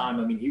in his time.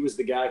 I mean, he was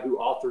the guy who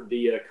authored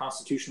the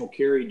constitutional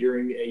carry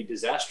during a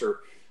disaster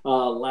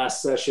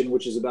last session,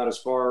 which is about as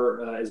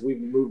far as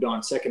we've moved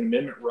on Second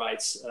Amendment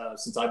rights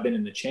since I've been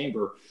in the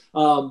chamber.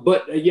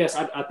 But yes,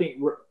 I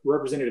think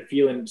Representative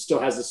Phelan still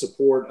has the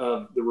support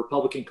of the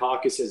Republican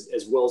caucus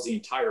as well as the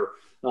entire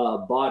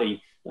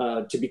body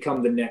to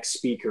become the next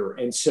speaker.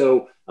 And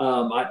so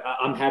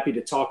I'm happy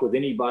to talk with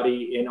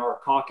anybody in our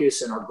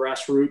caucus and our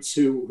grassroots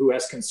who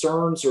has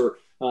concerns or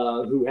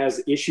who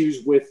has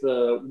issues with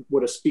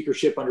what a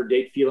speakership under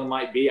Dade Phelan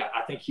might be.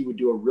 I think he would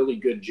do a really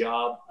good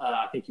job.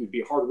 I think he would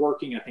be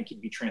hardworking. I think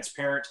he'd be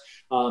transparent.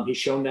 He's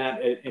shown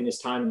that in his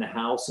time in the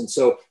House. And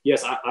so,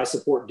 yes, I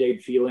support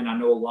Dade Phelan. I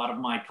know a lot of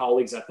my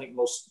colleagues, I think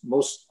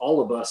most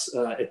all of us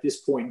at this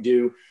point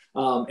do.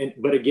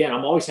 But again,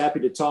 I'm always happy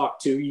to talk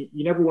to you.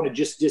 You never want to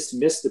just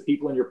dismiss the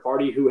people in your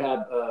party who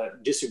have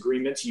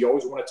disagreements. You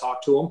always want to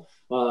talk to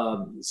them.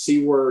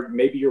 see where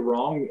maybe you're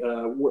wrong,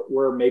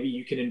 where maybe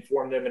you can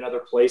inform them in other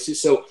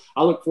places. So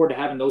I look forward to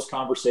having those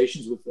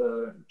conversations with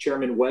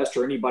Chairman West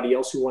or anybody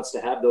else who wants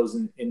to have those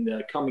in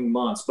the coming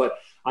months. But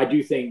I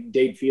do think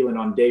Dave Phelan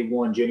on day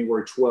one,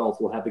 January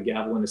 12th, will have the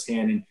gavel in his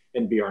hand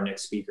and be our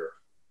next speaker.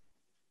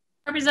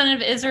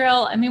 Representative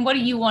Israel, I mean, what do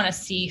you want to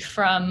see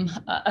from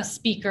a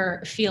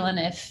speaker, Phelan,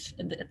 if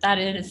that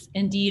is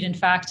indeed, in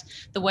fact,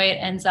 the way it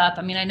ends up?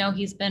 I mean, I know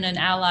he's been an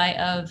ally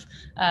of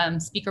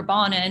Speaker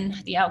Bonin,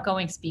 the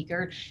outgoing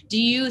speaker. Do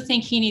you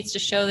think he needs to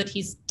show that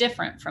he's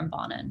different from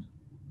Bonin?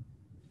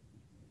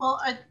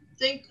 Well, I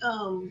think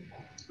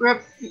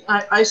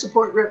I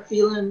support Rep.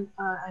 Phelan.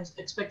 I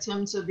expect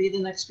him to be the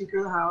next Speaker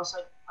of the House.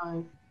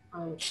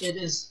 It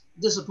is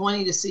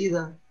disappointing to see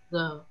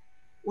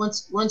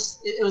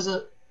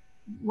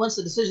once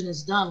the decision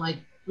is done, like,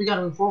 we got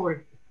to move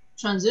forward.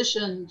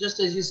 Transition,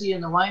 just as you see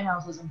in the White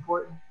House, is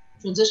important.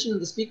 Transition to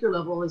the speaker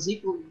level is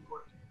equally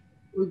important.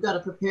 We've got to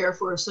prepare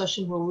for a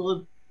session where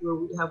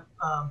we have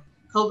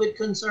COVID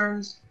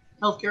concerns,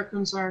 healthcare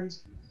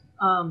concerns,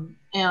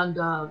 and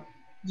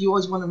you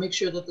always want to make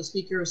sure that the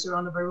speaker is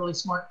surrounded by really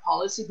smart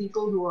policy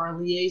people who are a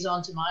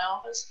liaison to my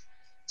office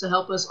to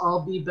help us all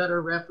be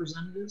better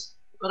representatives.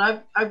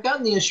 But I've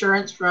gotten the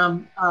assurance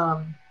from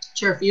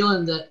Chair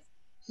Phelan that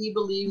he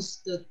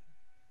believes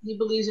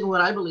in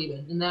what I believe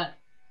in, and that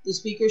the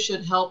speaker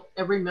should help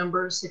every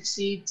member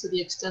succeed to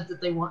the extent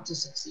that they want to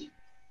succeed.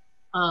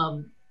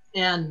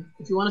 And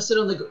if you want to sit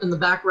in the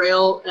back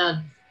rail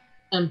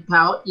and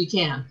pout, you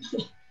can.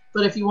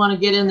 But if you want to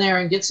get in there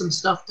and get some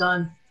stuff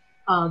done,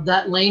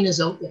 that lane is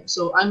open.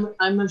 So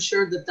I'm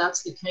assured that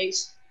that's the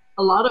case.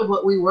 A lot of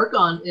what we work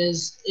on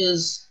is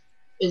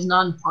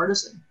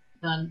nonpartisan,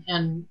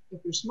 and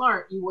if you're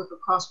smart, you work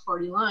across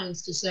party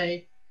lines to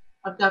say,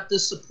 I've got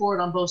this support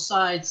on both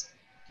sides.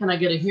 Can I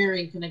get a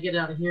hearing? Can I get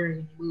out a hearing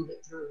and move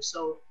it through?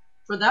 So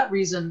for that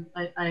reason,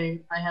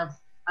 I have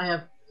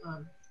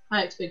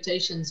high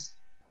expectations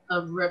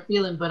of Rep.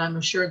 Phelan, but I'm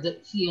assured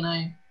that he and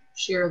I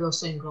share those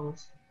same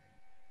goals.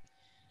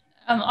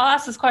 I'll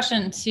ask this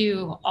question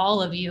to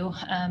all of you.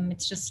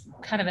 It's just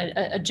kind of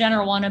a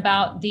general one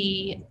about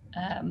the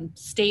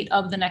state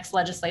of the next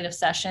legislative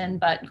session.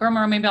 But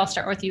Gromer, maybe I'll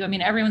start with you. I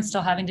mean, everyone's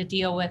still having to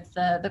deal with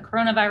the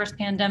coronavirus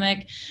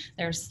pandemic.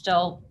 There's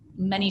still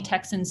many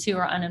Texans who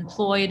are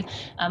unemployed.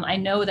 I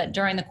know that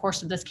during the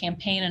course of this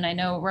campaign, and I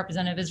know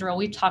Representative Israel,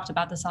 we've talked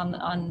about this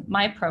on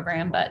my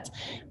program, but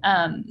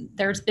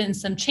there's been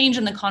some change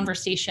in the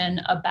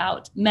conversation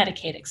about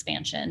Medicaid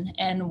expansion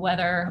and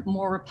whether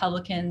more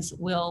Republicans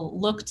will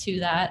look to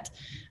that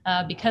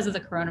because of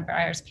the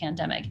coronavirus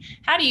pandemic.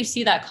 How do you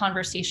see that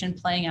conversation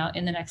playing out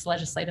in the next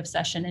legislative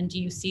session? And do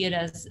you see it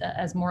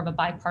as more of a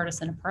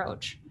bipartisan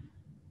approach?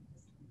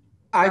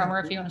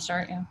 Gromer, if you want to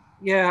start, yeah.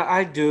 Yeah,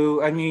 I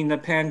do. I mean, the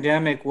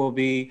pandemic will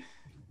be,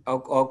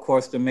 of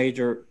course, the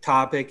major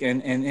topic,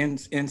 and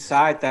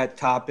inside that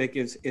topic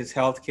is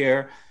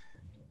healthcare.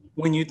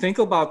 When you think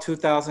about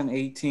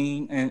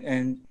 2018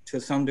 and to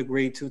some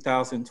degree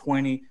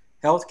 2020,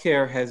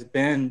 healthcare has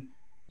been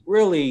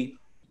really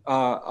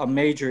a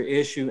major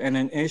issue, and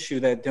an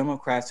issue that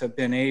Democrats have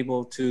been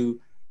able to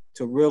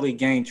really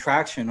gain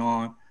traction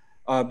on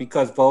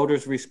because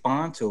voters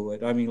respond to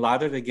it. I mean, a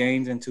lot of the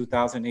gains in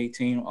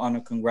 2018 on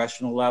a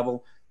congressional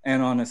level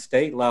and on a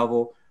state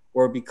level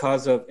were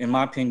because of, in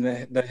my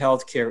opinion, the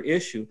healthcare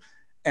issue.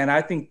 And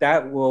I think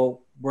that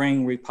will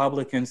bring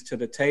Republicans to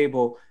the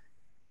table.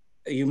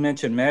 You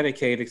mentioned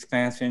Medicaid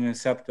expansion and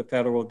accept the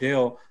federal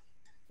deal.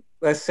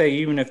 Let's say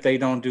even if they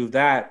don't do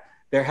that,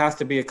 there has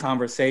to be a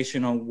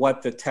conversation on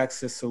what the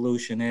Texas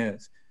solution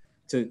is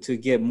to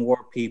get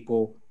more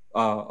people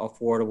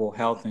affordable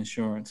health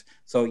insurance.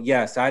 So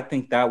yes, I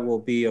think that will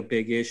be a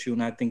big issue.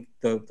 And I think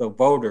the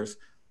voters,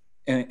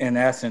 in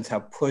essence,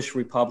 have pushed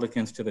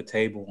Republicans to the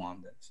table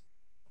on this.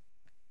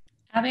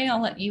 Abby,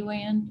 I'll let you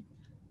weigh in.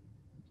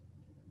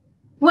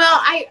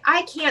 Well,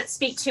 I can't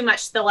speak too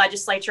much to the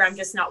legislature. I'm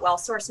just not well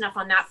sourced enough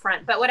on that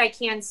front. But what I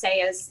can say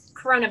is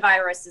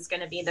coronavirus is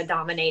going to be the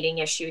dominating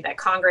issue that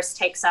Congress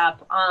takes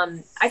up.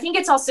 I think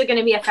it's also going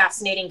to be a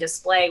fascinating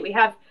display. We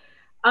have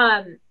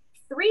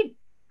three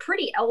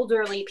pretty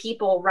elderly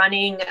people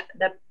running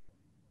the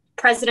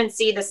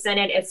presidency, the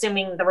Senate,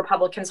 assuming the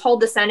Republicans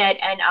hold the Senate,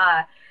 and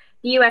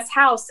the U.S.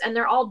 House, and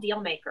they're all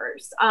deal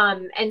makers.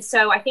 And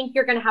so I think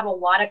you're going to have a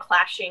lot of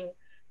clashing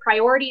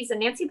priorities. And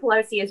Nancy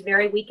Pelosi is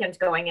very weakened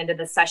going into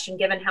the session,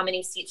 given how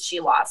many seats she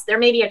lost. There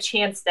may be a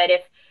chance that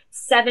if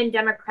 7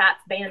 Democrats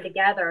band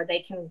together,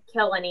 they can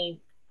kill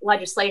any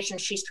legislation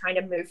she's trying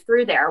to move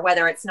through there,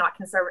 whether it's not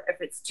conservative,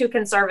 if it's too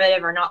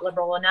conservative or not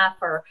liberal enough,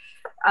 or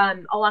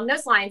along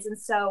those lines. And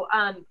so,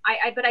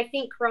 but I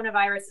think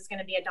coronavirus is going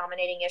to be a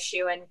dominating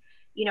issue. And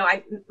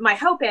my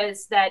hope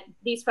is that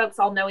these folks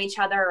all know each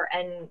other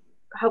and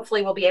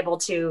hopefully we'll be able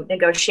to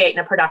negotiate in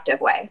a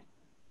productive way.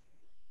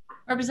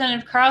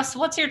 Representative Krause,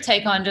 what's your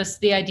take on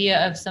just the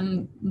idea of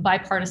some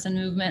bipartisan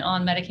movement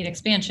on Medicaid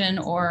expansion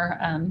or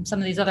some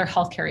of these other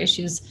healthcare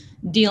issues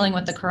dealing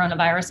with the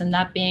coronavirus and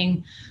that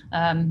being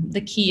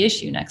the key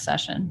issue next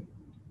session?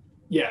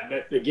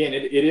 Yeah, again,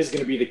 it is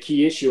going to be the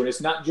key issue. And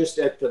it's not just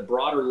at the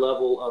broader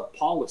level of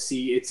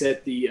policy, it's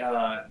at the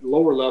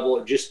lower level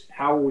of just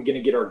how are we going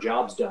to get our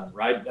jobs done,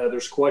 right?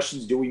 There's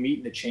questions. Do we meet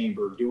in the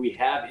chamber? Do we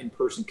have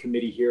in-person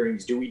committee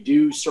hearings? Do we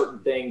do certain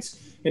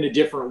things in a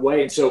different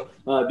way? And so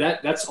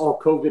that's all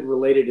COVID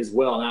related as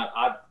well.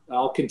 And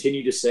I'll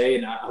continue to say,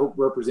 and I hope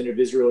Representative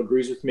Israel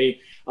agrees with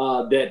me,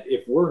 that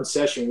if we're in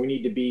session, we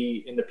need to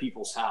be in the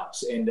people's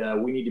house,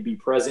 and we need to be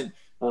present.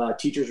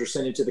 Teachers are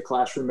sent into the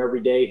classroom every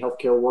day.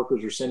 Healthcare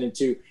workers are sent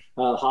into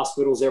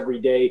hospitals every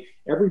day.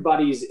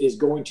 Everybody is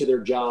going to their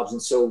jobs,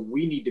 and so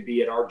we need to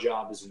be at our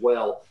job as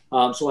well.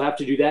 So we'll have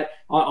to do that.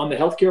 On the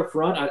healthcare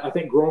front, I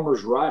think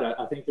Gromer's right.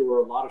 I think there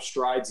were a lot of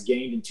strides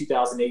gained in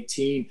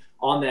 2018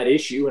 on that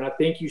issue, and I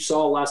think you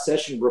saw last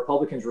session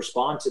Republicans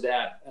respond to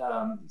that.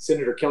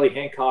 Senator Kelly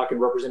Hancock and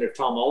Representative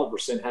Tom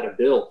Oliverson had a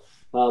bill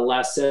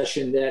last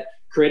session that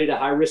created a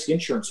high-risk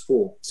insurance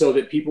pool so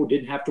that people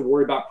didn't have to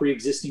worry about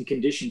pre-existing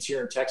conditions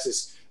here in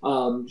Texas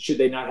should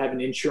they not have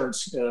an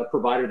insurance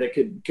provider that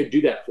could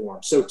do that for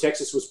them. So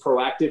Texas was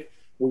proactive.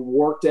 We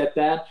worked at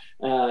that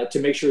to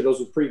make sure those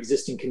with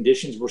pre-existing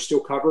conditions were still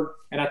covered.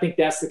 And I think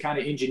that's the kind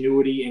of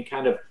ingenuity and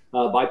kind of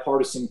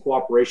bipartisan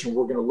cooperation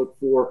we're going to look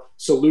for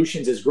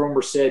solutions, as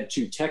Gromer said,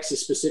 to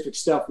Texas-specific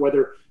stuff,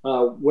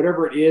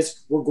 whatever it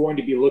is, we're going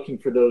to be looking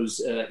for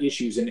those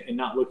issues and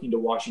not looking to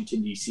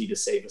Washington, D.C. to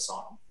save us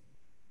on them.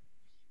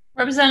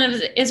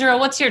 Representative Israel,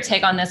 what's your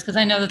take on this? Because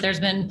I know that there's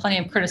been plenty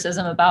of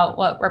criticism about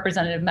what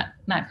Representative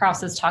Matt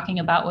Krause is talking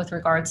about with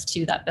regards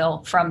to that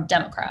bill from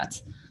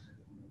Democrats.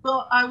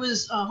 Well, I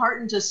was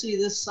heartened to see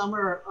this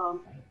summer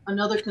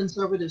another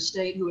conservative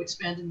state who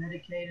expanded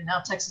Medicaid, and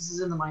now Texas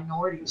is in the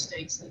minority of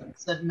states that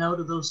said no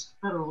to those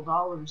federal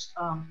dollars.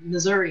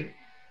 Missouri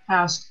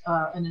passed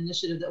an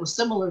initiative that was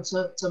similar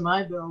to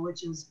my bill,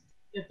 which is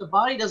if the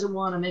body doesn't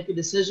want to make a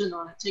decision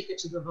on it, take it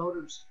to the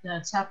voters.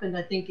 That's happened,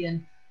 I think,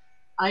 in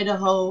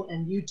Idaho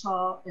and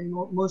Utah, and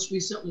most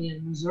recently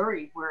in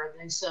Missouri, where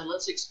they said,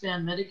 let's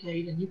expand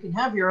Medicaid, and you can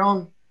have your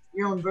own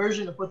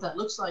version of what that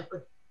looks like.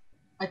 But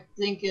I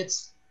think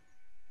it's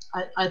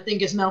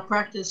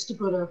malpractice, to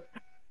put a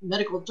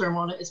medical term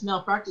on it. It's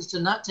malpractice to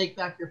not take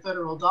back your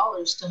federal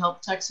dollars to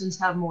help Texans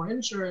have more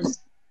insurance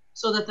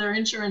so that their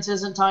insurance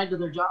isn't tied to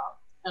their job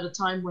at a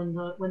time when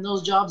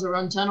those jobs are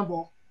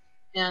untenable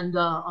and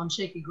on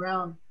shaky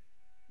ground.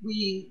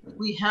 We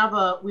have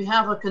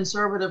a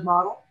conservative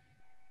model.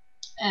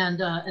 And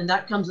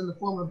that comes in the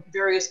form of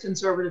various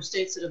conservative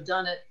states that have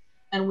done it,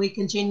 and we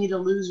continue to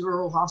lose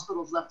rural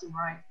hospitals left and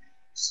right.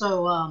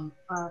 So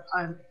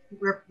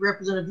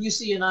Representative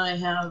Busey and I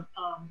have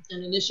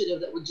an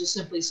initiative that would just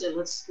simply say,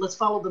 let's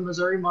follow the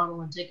Missouri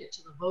model and take it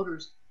to the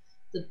voters.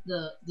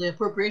 The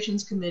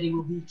Appropriations Committee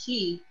will be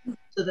key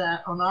to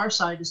that on our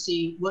side to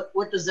see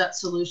what does that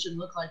solution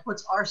look like?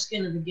 What's our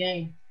skin in the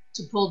game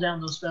to pull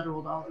down those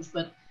federal dollars?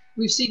 But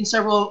we've seen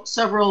several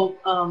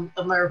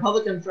of my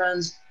Republican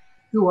friends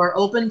who are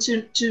open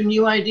to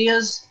new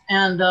ideas.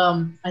 And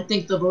I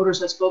think the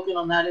voters have spoken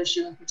on that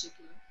issue in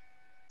particular.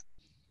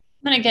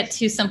 I'm going to get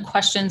to some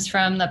questions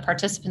from the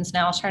participants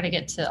now. I'll try to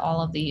get to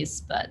all of these,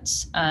 but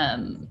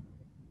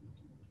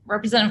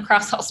Representative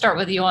Krause, I'll start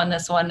with you on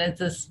this one. It's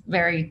this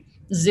very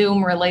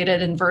Zoom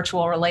related and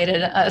virtual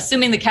related.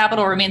 Assuming the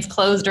Capitol remains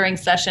closed during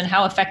session,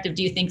 how effective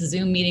do you think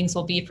Zoom meetings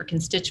will be for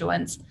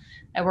constituents?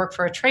 I work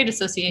for a trade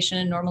association,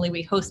 and normally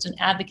we host an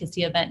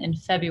advocacy event in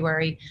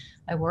February.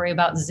 I worry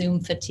about Zoom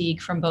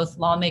fatigue from both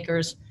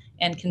lawmakers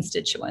and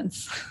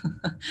constituents.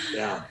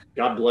 Yeah,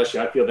 God bless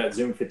you. I feel that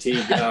Zoom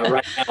fatigue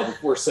right now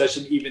before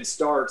session even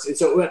starts. And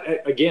so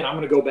again, I'm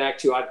going to go back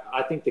to,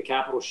 I think the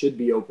Capitol should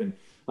be open.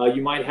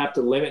 You might have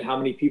to limit how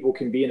many people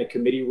can be in a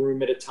committee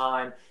room at a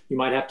time. You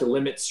might have to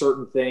limit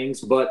certain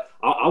things, but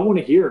I want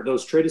to hear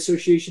those trade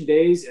association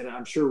days, and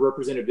I'm sure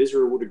Representative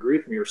Israel would agree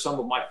with me, are some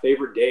of my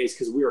favorite days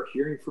because we are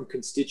hearing from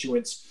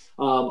constituents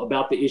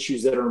about the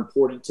issues that are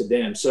important to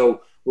them.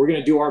 So we're going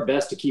to do our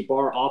best to keep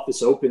our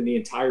office open the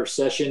entire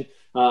session.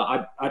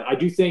 I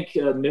do think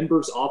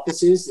members'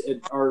 offices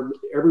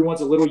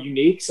everyone's a little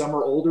unique. Some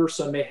are older,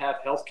 some may have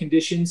health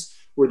conditions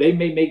where they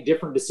may make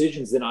different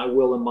decisions than I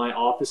will in my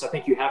office. I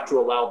think you have to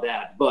allow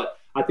that, but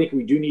I think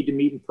we do need to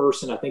meet in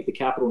person. I think the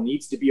Capitol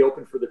needs to be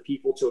open for the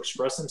people to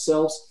express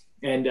themselves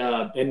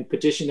and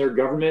petition their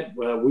government.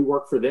 We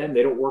work for them;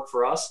 they don't work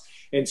for us.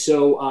 And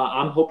so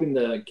I'm hoping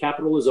the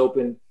Capitol is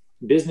open,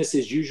 business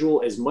as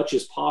usual as much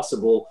as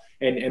possible,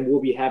 and we'll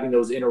be having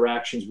those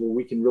interactions where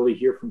we can really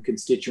hear from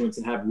constituents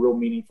and have real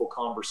meaningful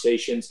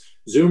conversations.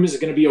 Zoom is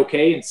going to be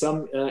okay in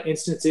some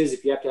instances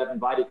if you have to have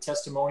invited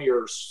testimony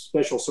or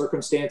special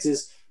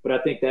circumstances, but I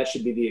think that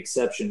should be the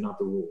exception, not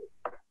the rule.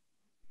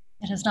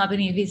 It has not been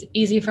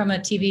easy from a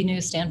TV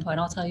news standpoint,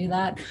 I'll tell you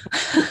that.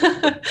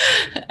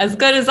 As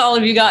good as all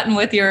of you gotten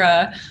with your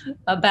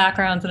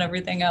backgrounds and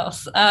everything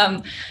else.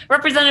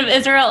 Representative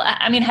Israel,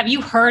 I mean, have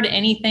you heard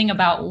anything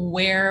about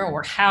where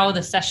or how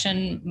the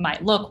session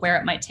might look, where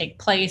it might take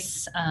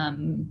place?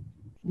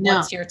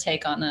 What's your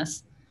take on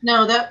this?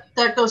 No,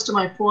 that goes to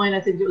my point. I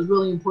think it was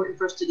really important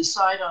for us to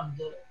decide on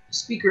the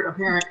speaker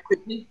apparent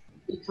quickly,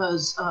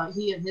 because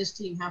he and his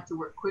team have to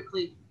work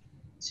quickly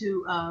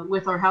to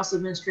with our House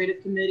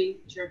Administrative Committee,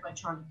 chaired by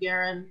Charlie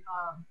Guerin.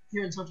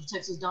 Here in Central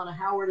Texas, Donna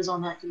Howard is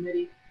on that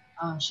committee.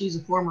 She's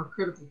a former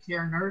critical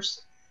care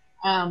nurse.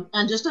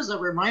 And just as a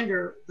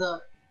reminder,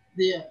 the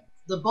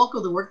bulk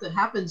of the work that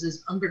happens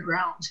is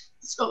underground,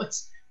 so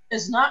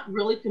it's not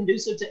really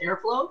conducive to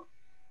airflow.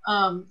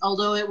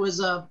 Although it was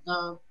an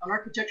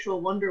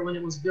architectural wonder when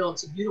it was built.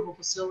 It's a beautiful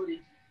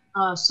facility.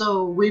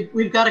 So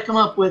we've got to come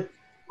up with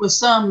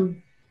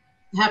some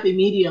happy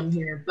medium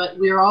here, but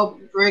we are all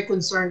very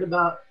concerned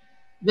about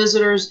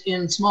visitors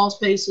in small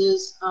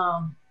spaces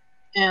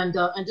and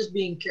just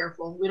being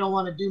careful. We don't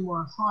want to do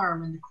more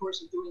harm in the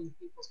course of doing the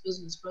people's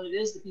business, but it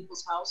is the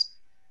people's house.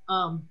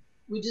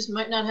 We just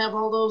might not have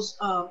all those,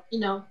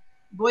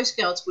 Boy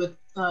Scouts with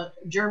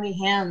germy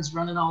hands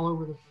running all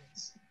over the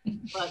place.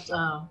 But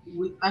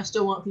I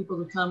still want people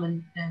to come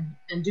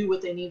and do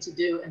what they need to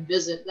do and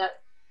visit. That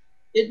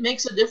it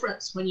makes a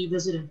difference when you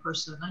visit in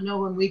person. I know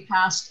when we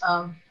passed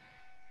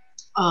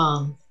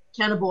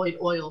cannabinoid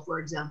oil, for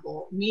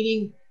example,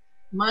 meeting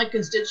my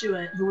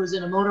constituent who was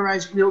in a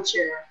motorized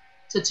wheelchair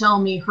to tell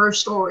me her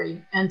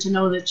story and to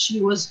know that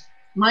she was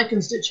my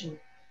constituent.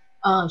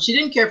 She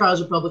didn't care if I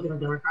was Republican or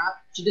Democrat.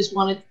 She just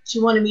wanted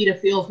me to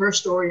feel her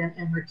story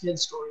and her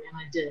kid's story, and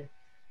I did.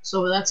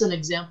 So that's an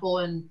example.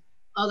 And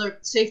other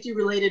safety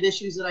related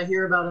issues that I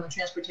hear about in the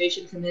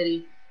Transportation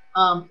Committee.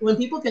 When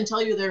people can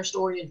tell you their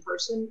story in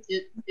person,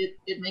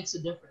 it makes a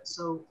difference.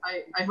 So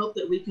I hope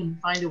that we can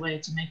find a way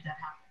to make that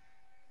happen.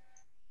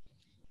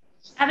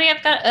 Abby,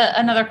 I've got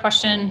another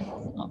question.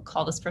 I'll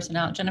call this person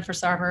out. Jennifer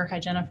Sarver. Hi,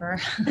 Jennifer.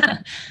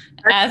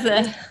 As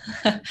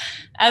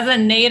a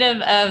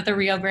native of the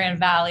Rio Grande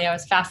Valley, I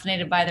was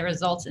fascinated by the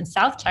results in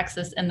South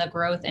Texas and the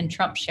growth in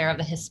Trump's share of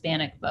the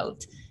Hispanic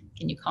vote.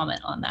 Can you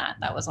comment on that?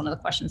 That was one of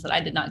the questions that I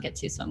did not get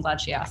to, so I'm glad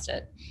she asked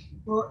it.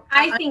 Well,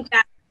 I think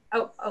that,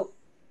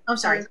 I'm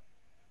sorry.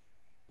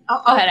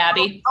 Go ahead,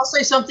 Abby. I'll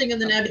say something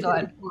and then Abby. Go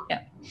ahead.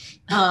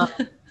 Yeah.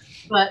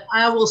 But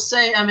I will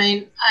say, I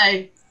mean,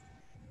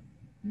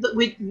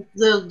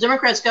 the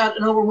Democrats got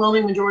an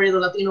overwhelming majority of the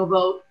Latino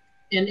vote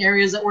in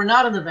areas that were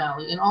not in the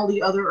Valley. In all the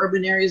other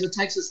urban areas of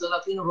Texas, the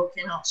Latino vote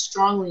came out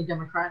strongly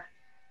Democratic.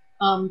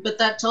 But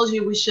that tells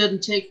you we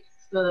shouldn't take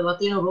the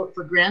Latino vote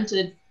for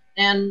granted.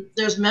 And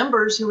there's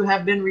members who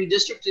have been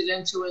redistricted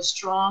into a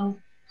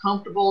strong,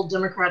 comfortable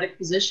Democratic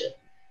position.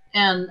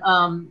 And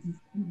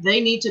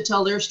they need to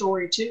tell their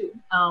story too.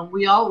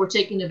 We all were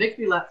taking a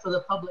victory lap for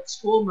the public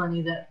school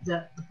money that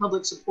the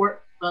public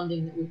support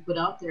funding that we put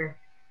out there.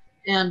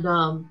 And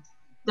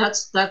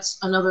that's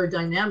another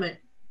dynamic.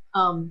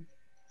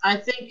 I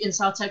think in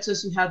South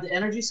Texas, you have the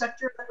energy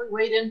sector that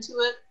weighed into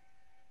it.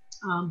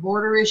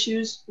 Border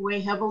issues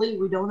weigh heavily.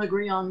 We don't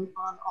agree on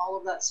all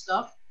of that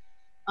stuff.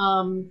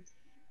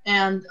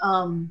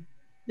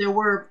 There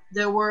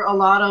were a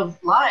lot of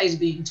lies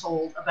being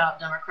told about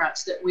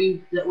Democrats that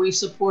we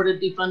supported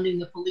defunding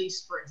the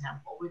police, for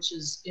example, which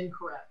is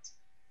incorrect.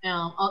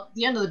 At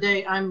the end of the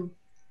day, I'm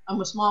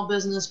a small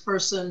business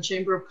person,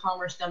 Chamber of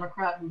Commerce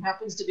Democrat who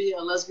happens to be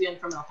a lesbian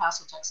from El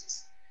Paso,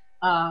 Texas.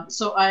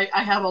 So I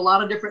have a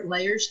lot of different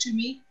layers to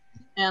me,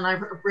 and I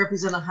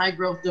represent a high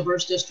growth,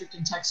 diverse district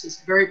in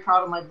Texas. Very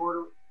proud of my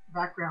border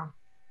background.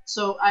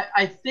 So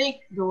I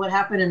think that what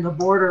happened in the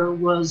border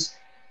was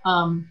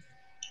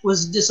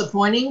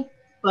disappointing,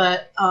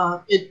 but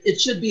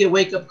it should be a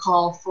wake-up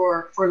call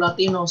for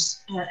Latinos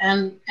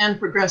and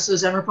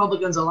progressives and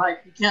Republicans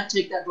alike. You can't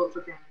take that vote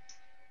for granted.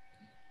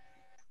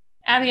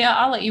 Abby,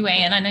 I'll let you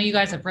weigh in. I know you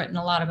guys have written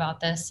a lot about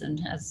this, and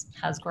has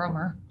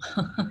Gromer.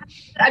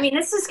 I mean,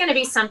 this is going to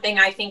be something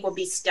I think will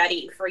be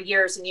studied for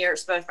years and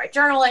years, both by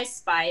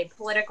journalists, by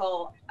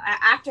political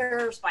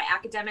actors, by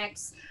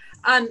academics.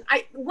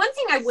 One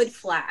thing I would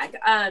flag,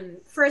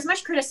 for as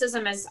much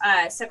criticism as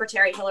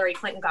Secretary Hillary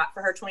Clinton got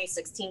for her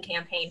 2016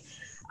 campaign,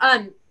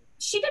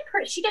 she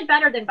did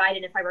better than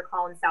Biden, if I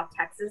recall, in South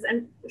Texas.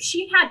 And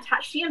she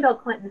and Bill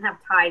Clinton have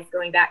ties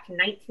going back to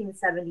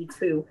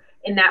 1972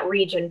 in that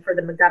region for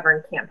the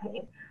McGovern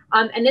campaign.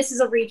 And this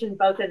is a region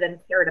both of them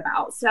cared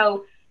about.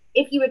 So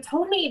if you had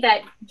told me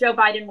that Joe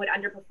Biden would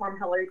underperform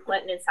Hillary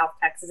Clinton in South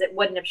Texas, it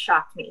wouldn't have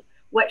shocked me.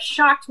 What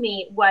shocked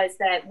me was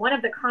that one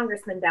of the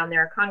congressmen down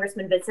there,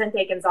 Congressman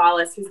Vicente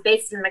Gonzalez, who's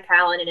based in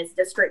McAllen and his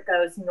district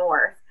goes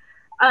north,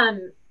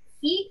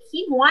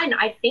 he won,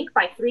 I think,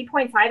 by 3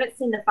 points. I haven't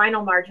seen the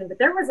final margin, but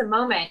there was a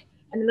moment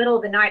in the middle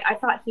of the night I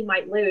thought he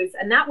might lose.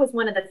 And that was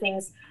one of the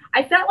things,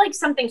 I felt like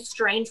something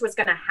strange was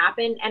going to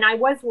happen. And I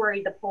was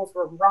worried the polls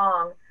were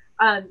wrong,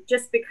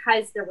 just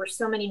because there were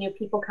so many new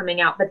people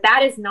coming out. But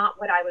that is not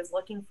what I was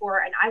looking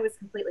for. And I was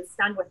completely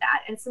stunned with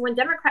that. And so when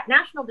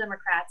national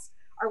Democrats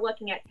are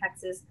looking at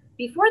Texas,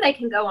 before they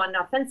can go on an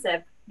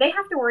offensive, they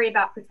have to worry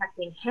about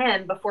protecting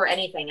him before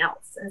anything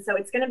else. And so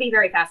it's going to be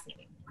very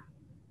fascinating.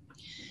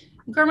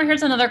 Gromer,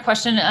 here's another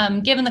question.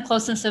 Given the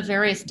closeness of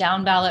various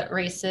down ballot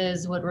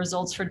races, would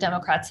results for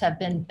Democrats have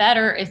been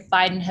better if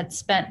Biden had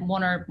spent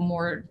one or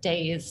more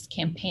days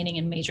campaigning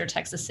in major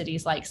Texas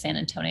cities like San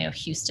Antonio,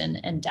 Houston,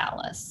 and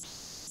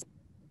Dallas?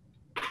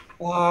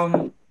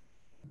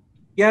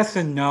 Yes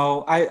and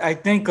no. I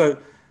think a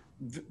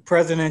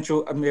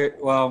presidential,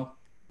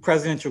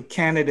 presidential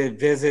candidate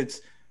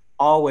visits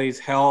always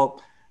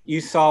help.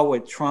 You saw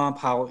with Trump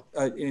how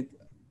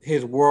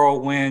his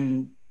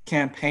whirlwind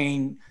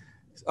campaign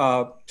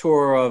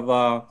tour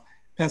of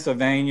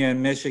Pennsylvania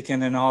and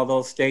Michigan and all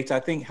those states, I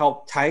think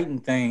helped tighten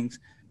things.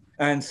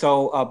 And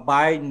so a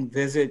Biden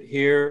visit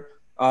here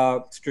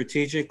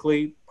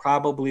strategically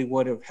probably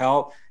would have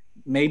helped,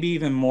 maybe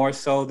even more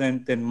so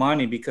than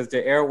money, because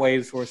the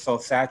airwaves were so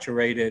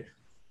saturated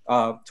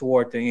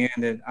toward the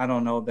end. And I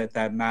don't know that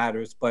that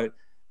matters, but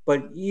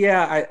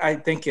yeah, I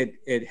think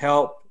it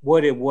helped.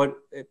 But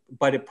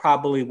it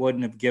probably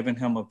wouldn't have given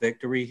him a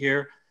victory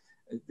here.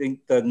 I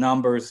think the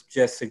numbers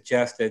just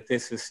suggest that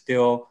this is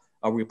still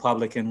a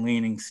Republican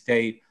leaning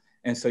state.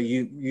 And so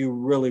you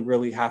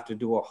really have to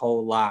do a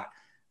whole lot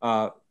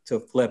to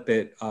flip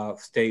it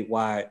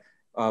statewide,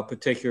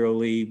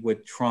 particularly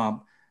with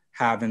Trump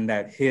having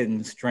that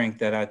hidden strength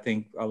that I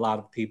think a lot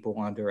of people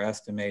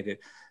underestimated.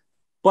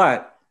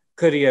 But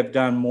could he have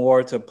done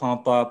more to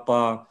pump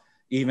up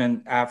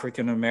even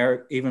African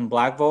American, even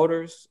Black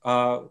voters,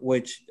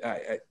 which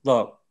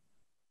look,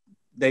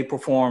 they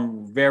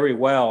perform very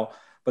well,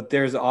 but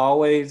there's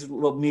always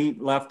little meat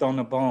left on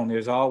the bone.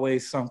 There's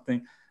always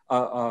something,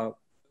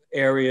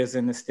 areas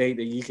in the state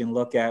that you can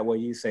look at where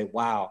you say,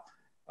 wow.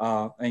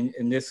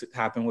 And this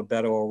happened with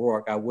Beto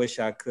O'Rourke. I wish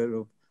I could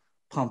have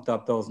pumped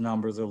up those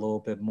numbers a little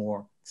bit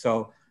more.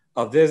 So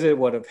a visit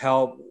would have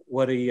helped.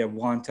 Would he have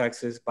won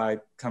Texas by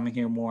coming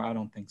here more? I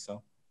don't think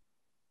so.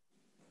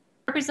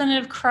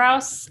 Representative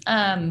Krause,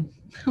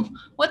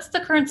 what's the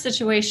current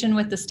situation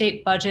with the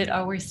state budget?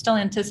 Are we still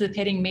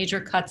anticipating major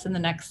cuts in the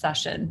next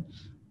session?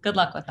 Good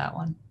luck with that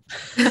one.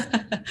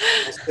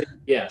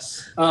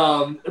 Yes.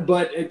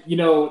 But you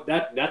know,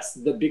 that's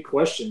the big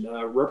question.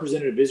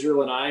 Representative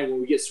Israel and I,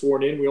 when we get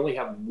sworn in, we only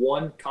have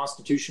one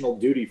constitutional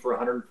duty for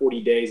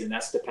 140 days, and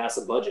that's to pass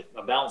a budget,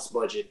 a balanced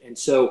budget. And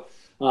so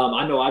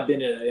I know I've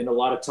been in a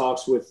lot of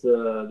talks with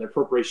the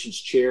appropriations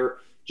chair,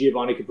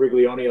 Giovanni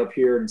Capriglione up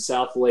here in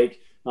South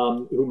Lake,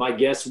 who my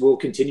guess will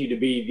continue to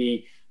be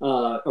the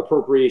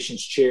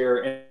appropriations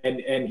chair.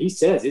 And he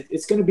says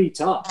it's going to be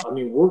tough. I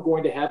mean, we're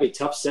going to have a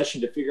tough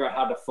session to figure out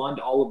how to fund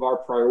all of our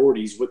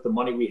priorities with the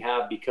money we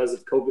have because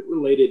of COVID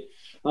related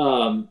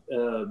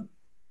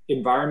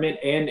environment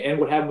and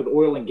what happened with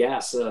oil and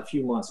gas a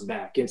few months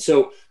back. And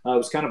so it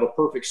was kind of a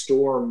perfect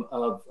storm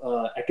of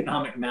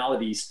economic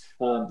maladies,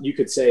 you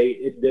could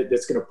say,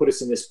 that's going to put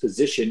us in this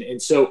position. And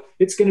so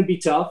it's going to be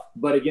tough.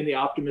 But again, the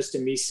optimist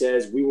in me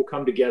says we will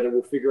come together.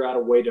 We'll figure out a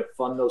way to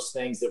fund those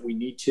things that we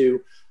need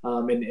to.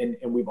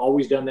 And we've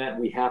always done that.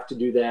 And we have to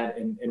do that.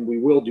 And we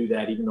will do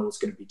that, even though it's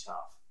going to be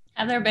tough.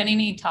 Have there been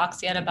any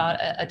talks yet about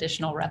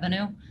additional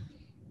revenue?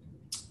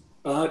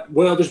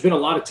 Well, there's been a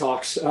lot of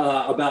talks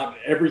about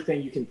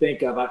everything you can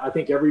think of. I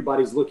think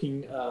everybody's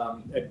looking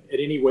at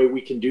any way we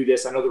can do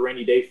this. I know the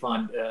rainy day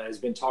fund has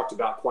been talked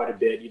about quite a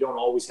bit. You don't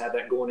always have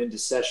that going into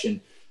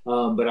session,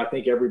 but I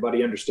think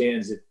everybody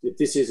understands if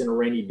this isn't a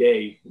rainy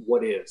day,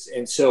 what is?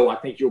 And so I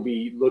think you'll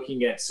be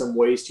looking at some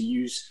ways to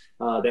use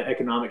that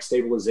economic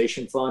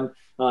stabilization fund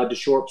to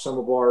shore up some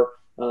of our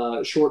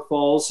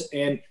shortfalls.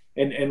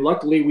 And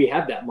luckily we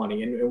have that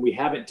money and we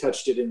haven't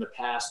touched it in the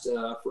past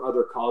for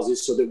other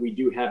causes, so that we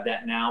do have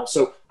that now.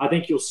 So I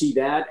think you'll see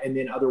that, and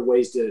then other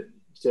ways to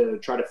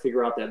try to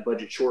figure out that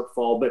budget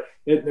shortfall. But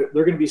there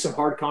are going to be some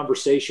hard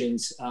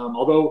conversations.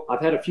 Although I've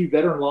had a few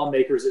veteran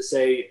lawmakers that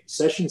say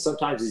session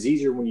sometimes is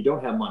easier when you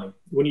don't have money.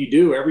 When you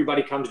do,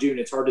 everybody comes to you and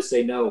it's hard to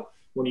say no.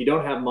 When you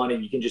don't have money,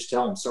 you can just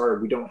tell them, sorry,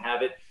 we don't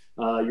have it.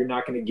 You're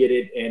not going to get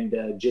it,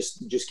 and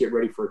just get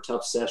ready for a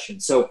tough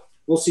session. So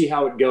we'll see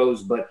how it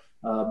goes, but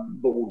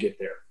we'll get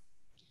there.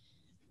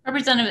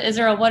 Representative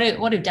Israel,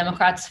 what do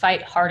Democrats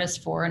fight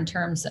hardest for in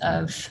terms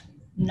of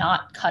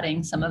not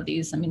cutting some of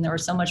these? I mean, there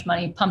was so much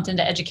money pumped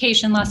into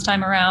education last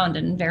time around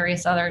and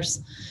various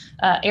others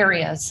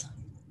areas.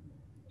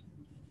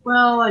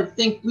 Well, I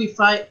think we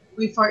fight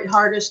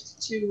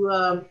hardest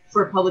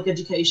for public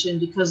education,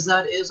 because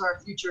that is our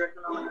future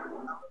economic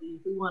reality.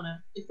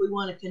 If we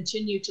want to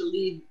continue to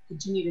lead,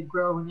 continue to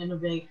grow and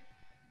innovate,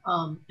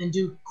 and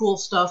do cool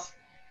stuff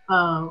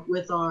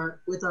with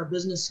our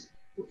business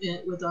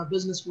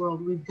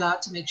world, we've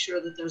got to make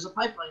sure that there's a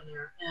pipeline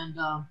there. And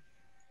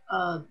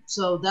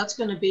so that's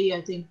going to be,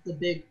 I think, the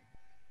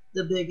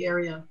big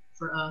area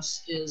for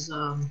us is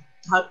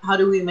how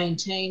do we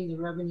maintain the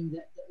revenue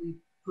that we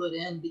put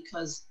in,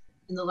 because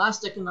in the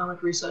last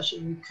economic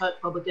recession we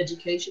cut public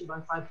education by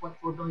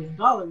 $5.4 billion,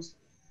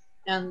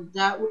 and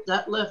that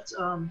left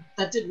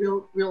that did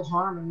real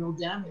harm and real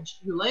damage.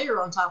 You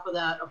layer on top of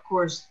that, of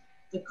course,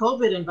 the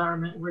COVID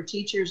environment, where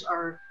teachers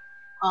are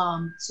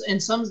in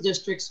some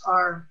districts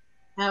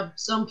have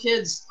some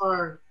kids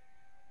are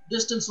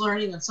distance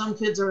learning and some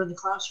kids are in the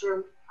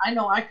classroom. I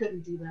know I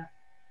couldn't do that.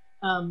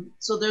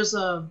 So there's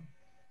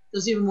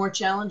even more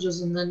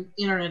challenges, and then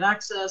internet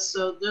access.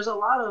 So there's a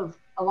lot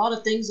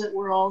of things that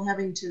we're all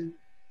having to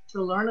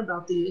learn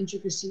about, the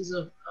intricacies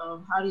of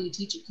how do you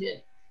teach a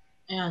kid.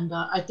 And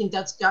I think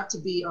that's got to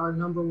be our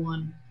number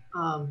one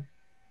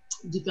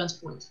defense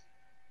point.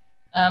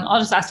 I'll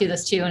just ask you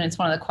this too, and it's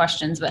one of the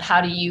questions, but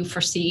how do you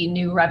foresee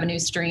new revenue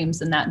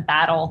streams in that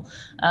battle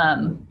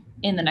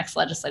in the next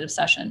legislative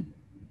session?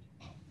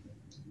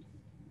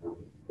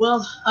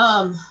 Well,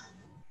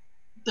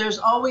 there's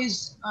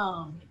always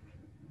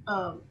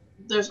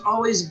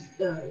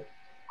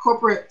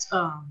corporate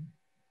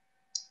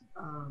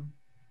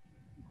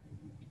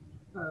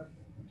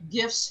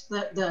gifts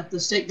that the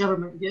state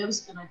government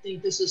gives, and I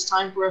think this is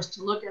time for us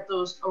to look at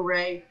those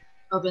array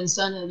of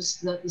incentives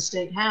that the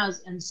state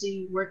has and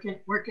see where can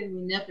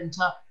we nip and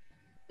tuck.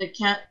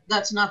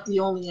 That's not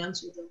the only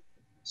answer though.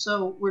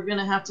 So we're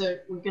gonna have to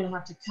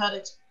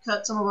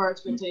cut some of our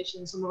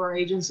expectations. Some of our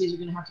agencies are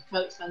gonna have to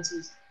cut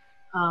expenses,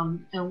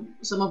 and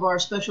some of our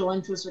special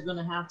interests are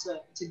gonna have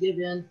to give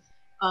in.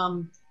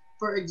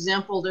 For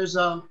example, there's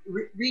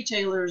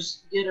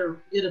retailers get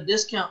a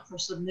discount for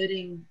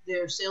submitting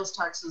their sales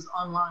taxes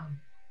online.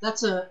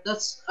 That's a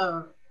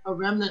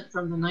remnant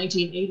from the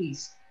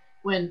 1980s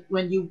when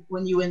you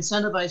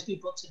incentivize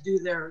people to do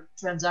their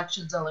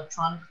transactions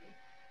electronically.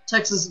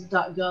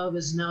 Texas.gov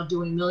is now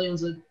doing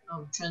millions of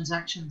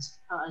transactions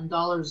in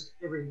dollars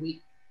every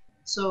week.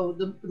 So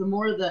the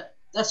more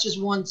that's just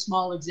one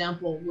small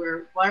example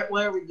where why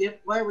are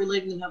we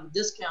letting them have a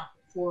discount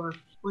for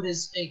what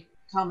is a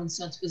common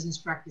sense business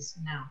practice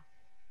now.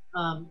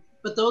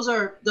 But those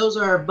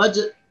are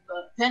budget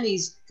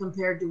pennies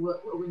compared to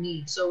what we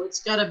need. So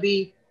it's got to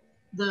be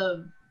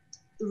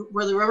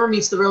where the rubber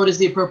meets the road is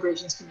the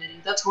appropriations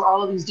committee. That's where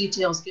all of these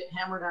details get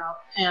hammered out.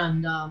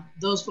 And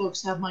those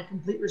folks have my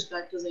complete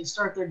respect because they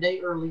start their day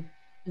early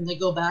and they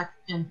go back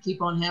and keep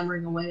on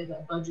hammering away at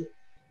that budget.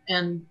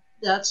 And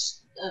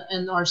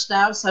and our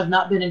staffs have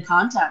not been in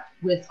contact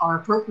with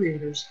our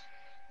appropriators.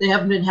 They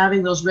haven't been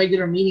having those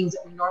regular meetings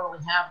that we normally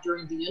have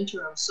during the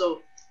interim.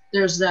 So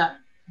there's that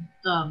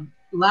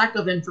lack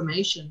of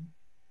information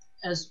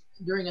as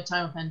during a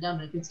time of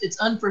pandemic. It's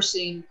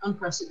unforeseen,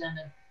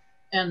 unprecedented.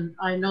 And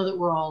I know that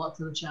we're all up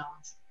for the challenge.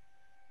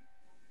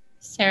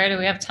 Sarah, do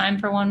we have time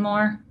for one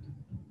more?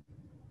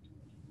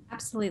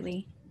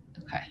 Absolutely.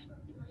 Okay.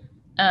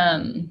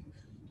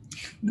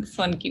 This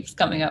one keeps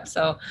coming up.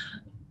 So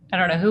I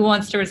don't know who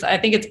wants to, I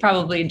think it's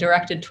probably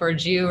directed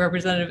towards you,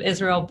 Representative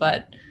Israel,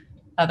 but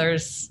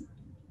others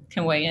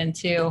can weigh in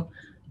too.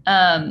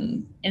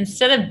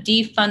 Instead of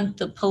defund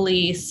the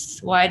police,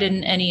 why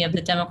didn't any of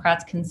the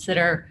Democrats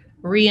consider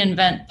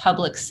reinvent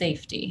public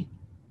safety?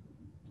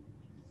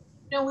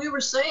 You know, we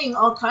were saying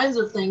all kinds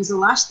of things. The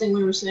last thing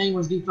we were saying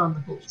was defund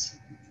the police.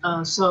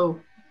 So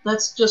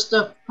that's just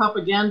a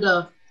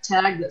propaganda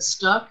tag that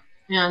stuck.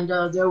 And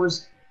there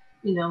was,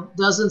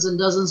 dozens and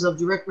dozens of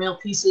direct mail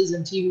pieces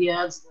and TV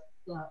ads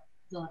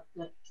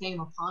that came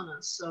upon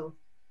us. So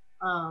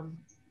I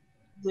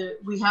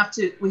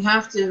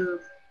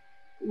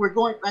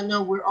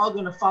know we're all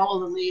going to follow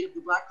the lead of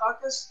the Black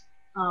Caucus.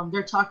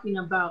 They're talking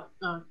about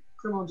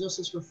criminal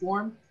justice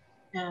reform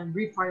and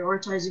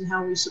reprioritizing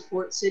how we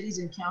support cities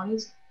and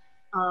counties.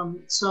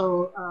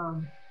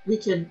 We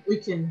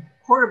can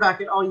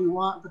quarterback it all you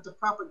want, but the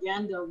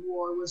propaganda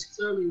war was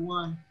clearly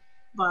won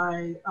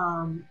by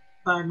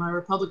my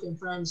Republican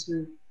friends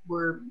who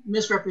were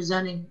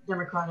misrepresenting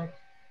Democratic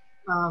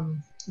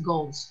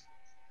goals.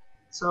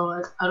 So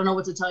I don't know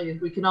what to tell you.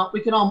 We can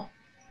all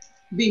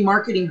be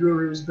marketing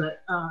gurus,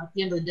 but at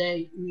the end of the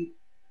day,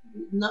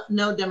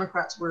 no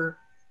Democrats were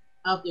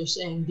out there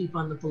saying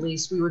defund the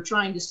police. We were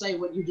trying to say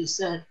what you just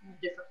said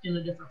in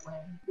a different way.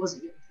 It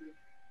wasn't getting through.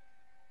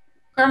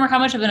 Gromer, how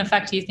much of an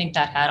effect do you think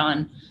that had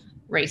on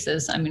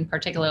races? I mean,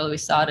 particularly we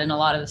saw it in a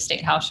lot of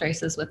state house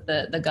races with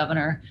the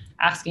governor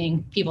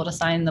asking people to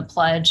sign the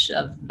pledge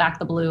of back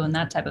the blue and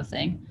that type of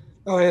thing.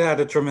 Oh, it had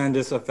a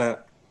tremendous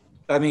effect.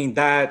 I mean,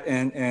 that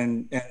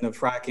and the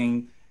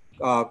fracking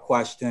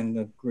question,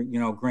 the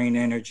green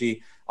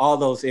energy, all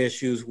those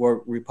issues where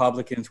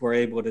Republicans were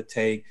able to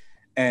take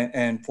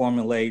and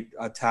formulate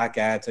attack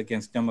ads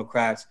against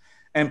Democrats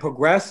and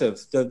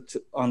progressives.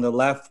 On the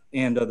left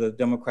end of the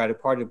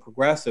Democratic Party,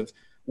 progressives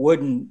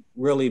wouldn't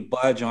really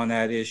budge on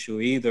that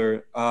issue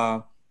either.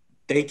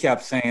 They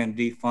kept saying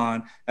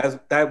defund.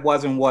 That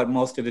wasn't what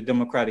most of the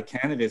Democratic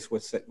candidates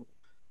would say.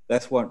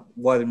 That's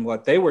wasn't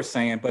what they were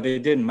saying, but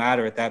it didn't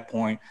matter at that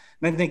point.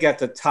 And I think at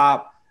the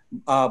top,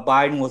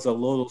 Biden was a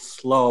little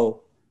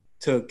slow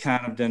to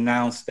kind of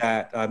denounce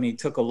that. I mean, it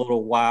took a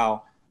little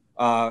while,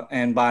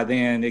 and by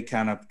then it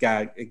kind of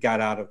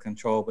got out of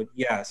control. But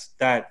yes,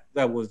 that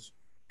was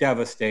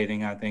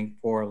devastating, I think,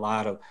 for a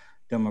lot of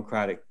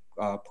Democratic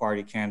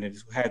Party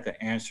candidates who had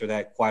to answer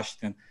that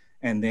question,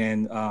 and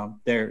then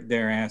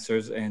their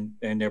answers and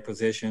their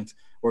positions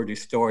were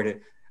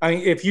distorted. I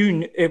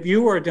mean, if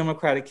you were a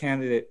Democratic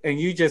candidate and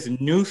you just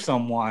knew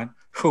someone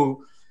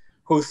who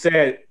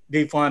said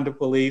defund the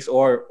police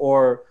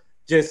or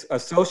just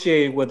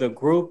associated with a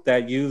group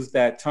that used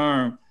that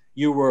term,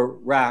 you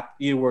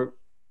were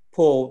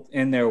pulled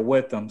in there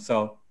with them.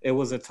 So it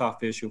was a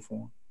tough issue for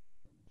them.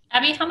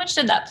 Abby, how much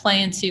did that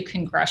play into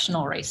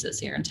congressional races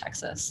here in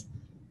Texas?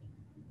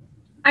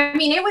 I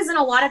mean, it was in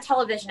a lot of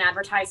television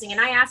advertising,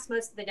 and I asked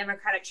most of the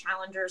Democratic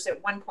challengers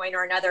at one point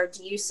or another,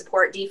 do you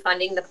support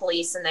defunding the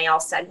police? And they all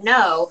said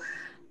no.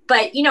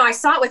 But, you know, I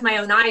saw it with my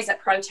own eyes at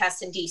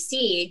protests in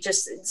DC,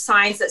 just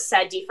signs that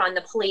said defund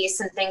the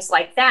police and things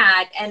like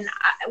that. And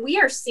we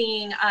are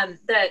seeing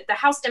the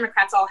House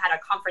Democrats all had a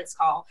conference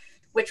call,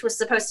 which was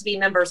supposed to be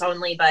members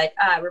only, but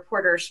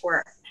reporters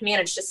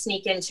managed to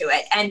sneak into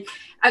it. And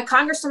a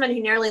congresswoman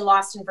who nearly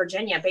lost in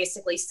Virginia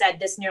basically said,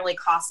 this nearly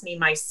cost me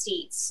my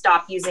seat.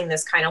 Stop using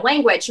this kind of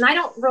language. And I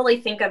don't really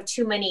think of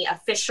too many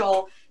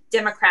official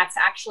Democrats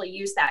actually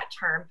use that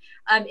term.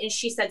 And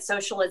she said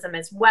socialism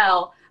as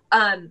well.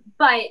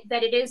 But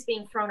that it is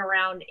being thrown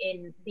around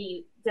in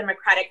the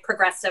Democratic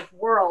progressive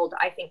world,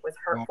 I think was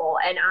hurtful.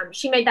 And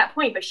she made that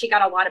point, but she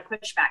got a lot of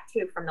pushback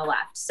too from the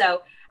left.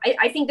 So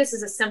I think this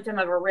is a symptom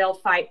of a real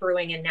fight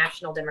brewing in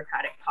national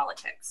Democratic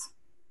politics.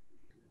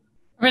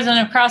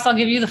 Representative Krause, I'll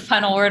give you the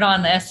final word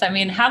on this. I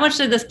mean, how much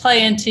did this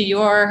play into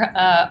your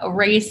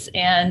race?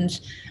 And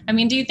I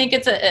mean, do you think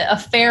it's a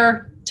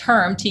fair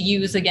term to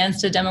use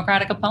against a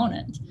Democratic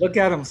opponent? Look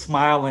at him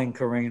smiling,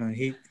 Karina.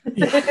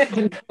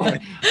 I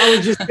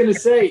was just going to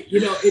say, you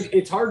know,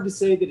 it's hard to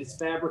say that it's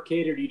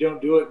fabricated or you don't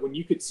do it when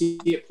you could see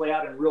it play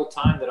out in real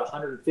time that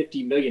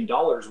 $150 million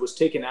was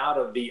taken out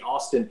of the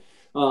Austin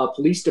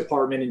police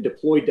department and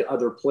deployed to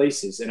other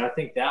places. And I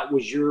think that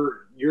was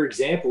your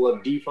example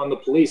of defund the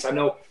police. I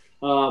know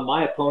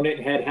my opponent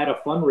had a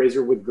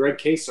fundraiser with Greg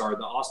Kasar,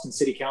 the Austin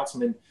city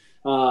councilman,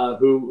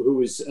 who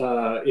was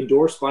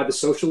endorsed by the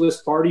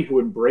Socialist Party, who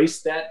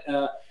embraced that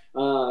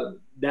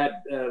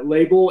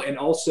label, and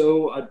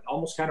also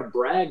almost kind of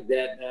bragged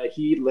that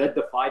he led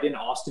the fight in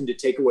Austin to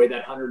take away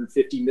that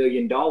 $150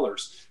 million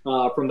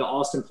from the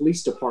Austin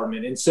Police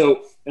Department. And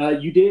so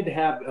you did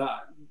have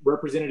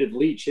Representative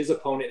Leach, his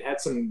opponent, had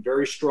some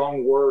very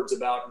strong words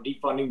about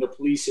defunding the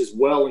police as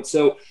well. And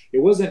so it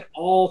wasn't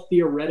all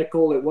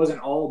theoretical. It wasn't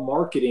all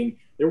marketing.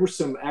 There were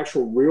some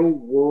actual real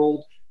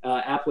world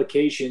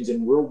applications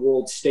and real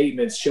world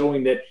statements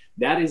showing that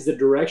that is the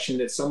direction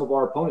that some of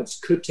our opponents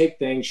could take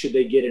things should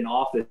they get in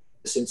office.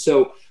 And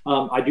so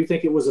I do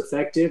think it was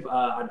effective.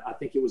 I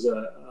think it was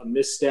a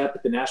misstep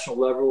at the national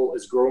level,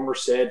 as Gromer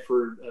said,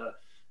 for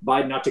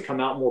Biden not to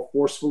come out more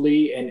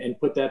forcefully and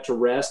put that to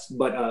rest.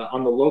 But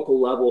on the local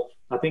level,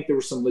 I think there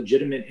were some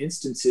legitimate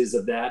instances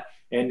of that.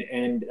 And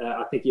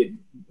I think it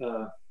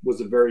was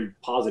a very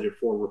positive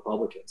for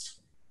Republicans.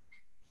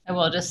 I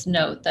will just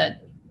note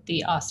that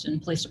the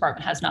Austin Police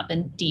Department has not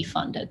been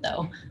defunded,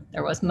 though.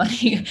 There was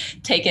money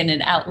taken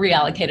and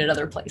reallocated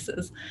other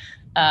places.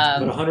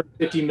 But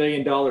 $150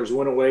 million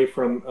went away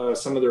from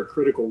some of their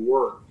critical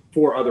work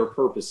for other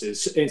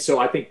purposes. And so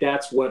I think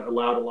that's what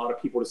allowed a lot of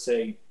people to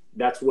say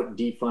that's what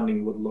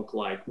defunding would look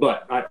like.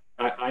 But I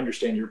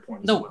understand your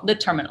point as well. The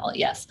terminal,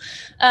 yes.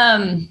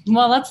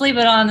 Well, let's leave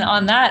it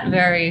on that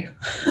very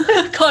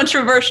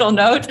controversial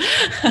note.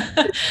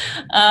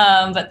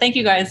 But thank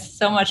you guys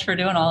so much for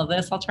doing all of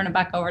this. I'll turn it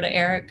back over to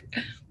Eric.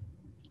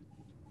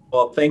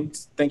 Well, thank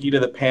you to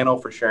the panel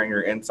for sharing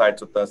your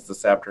insights with us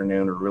this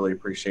afternoon. We really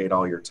appreciate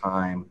all your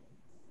time.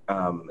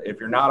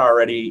 If you're not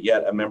already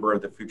yet a member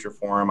of the Future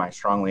Forum, I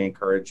strongly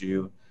encourage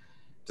you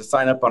to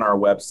sign up on our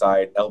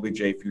website,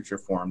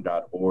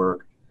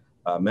 lbjfutureforum.org.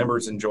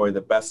 Members enjoy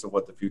the best of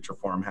what the Future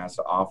Forum has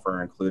to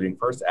offer, including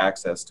first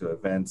access to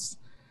events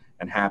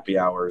and happy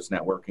hours,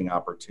 networking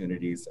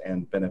opportunities,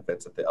 and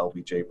benefits at the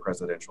LBJ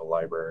Presidential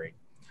Library.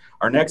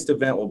 Our next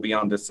event will be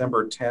on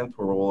December 10th,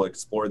 where we'll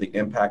explore the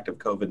impact of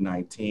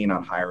COVID-19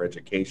 on higher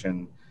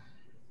education.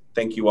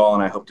 Thank you all,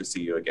 and I hope to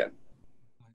see you again.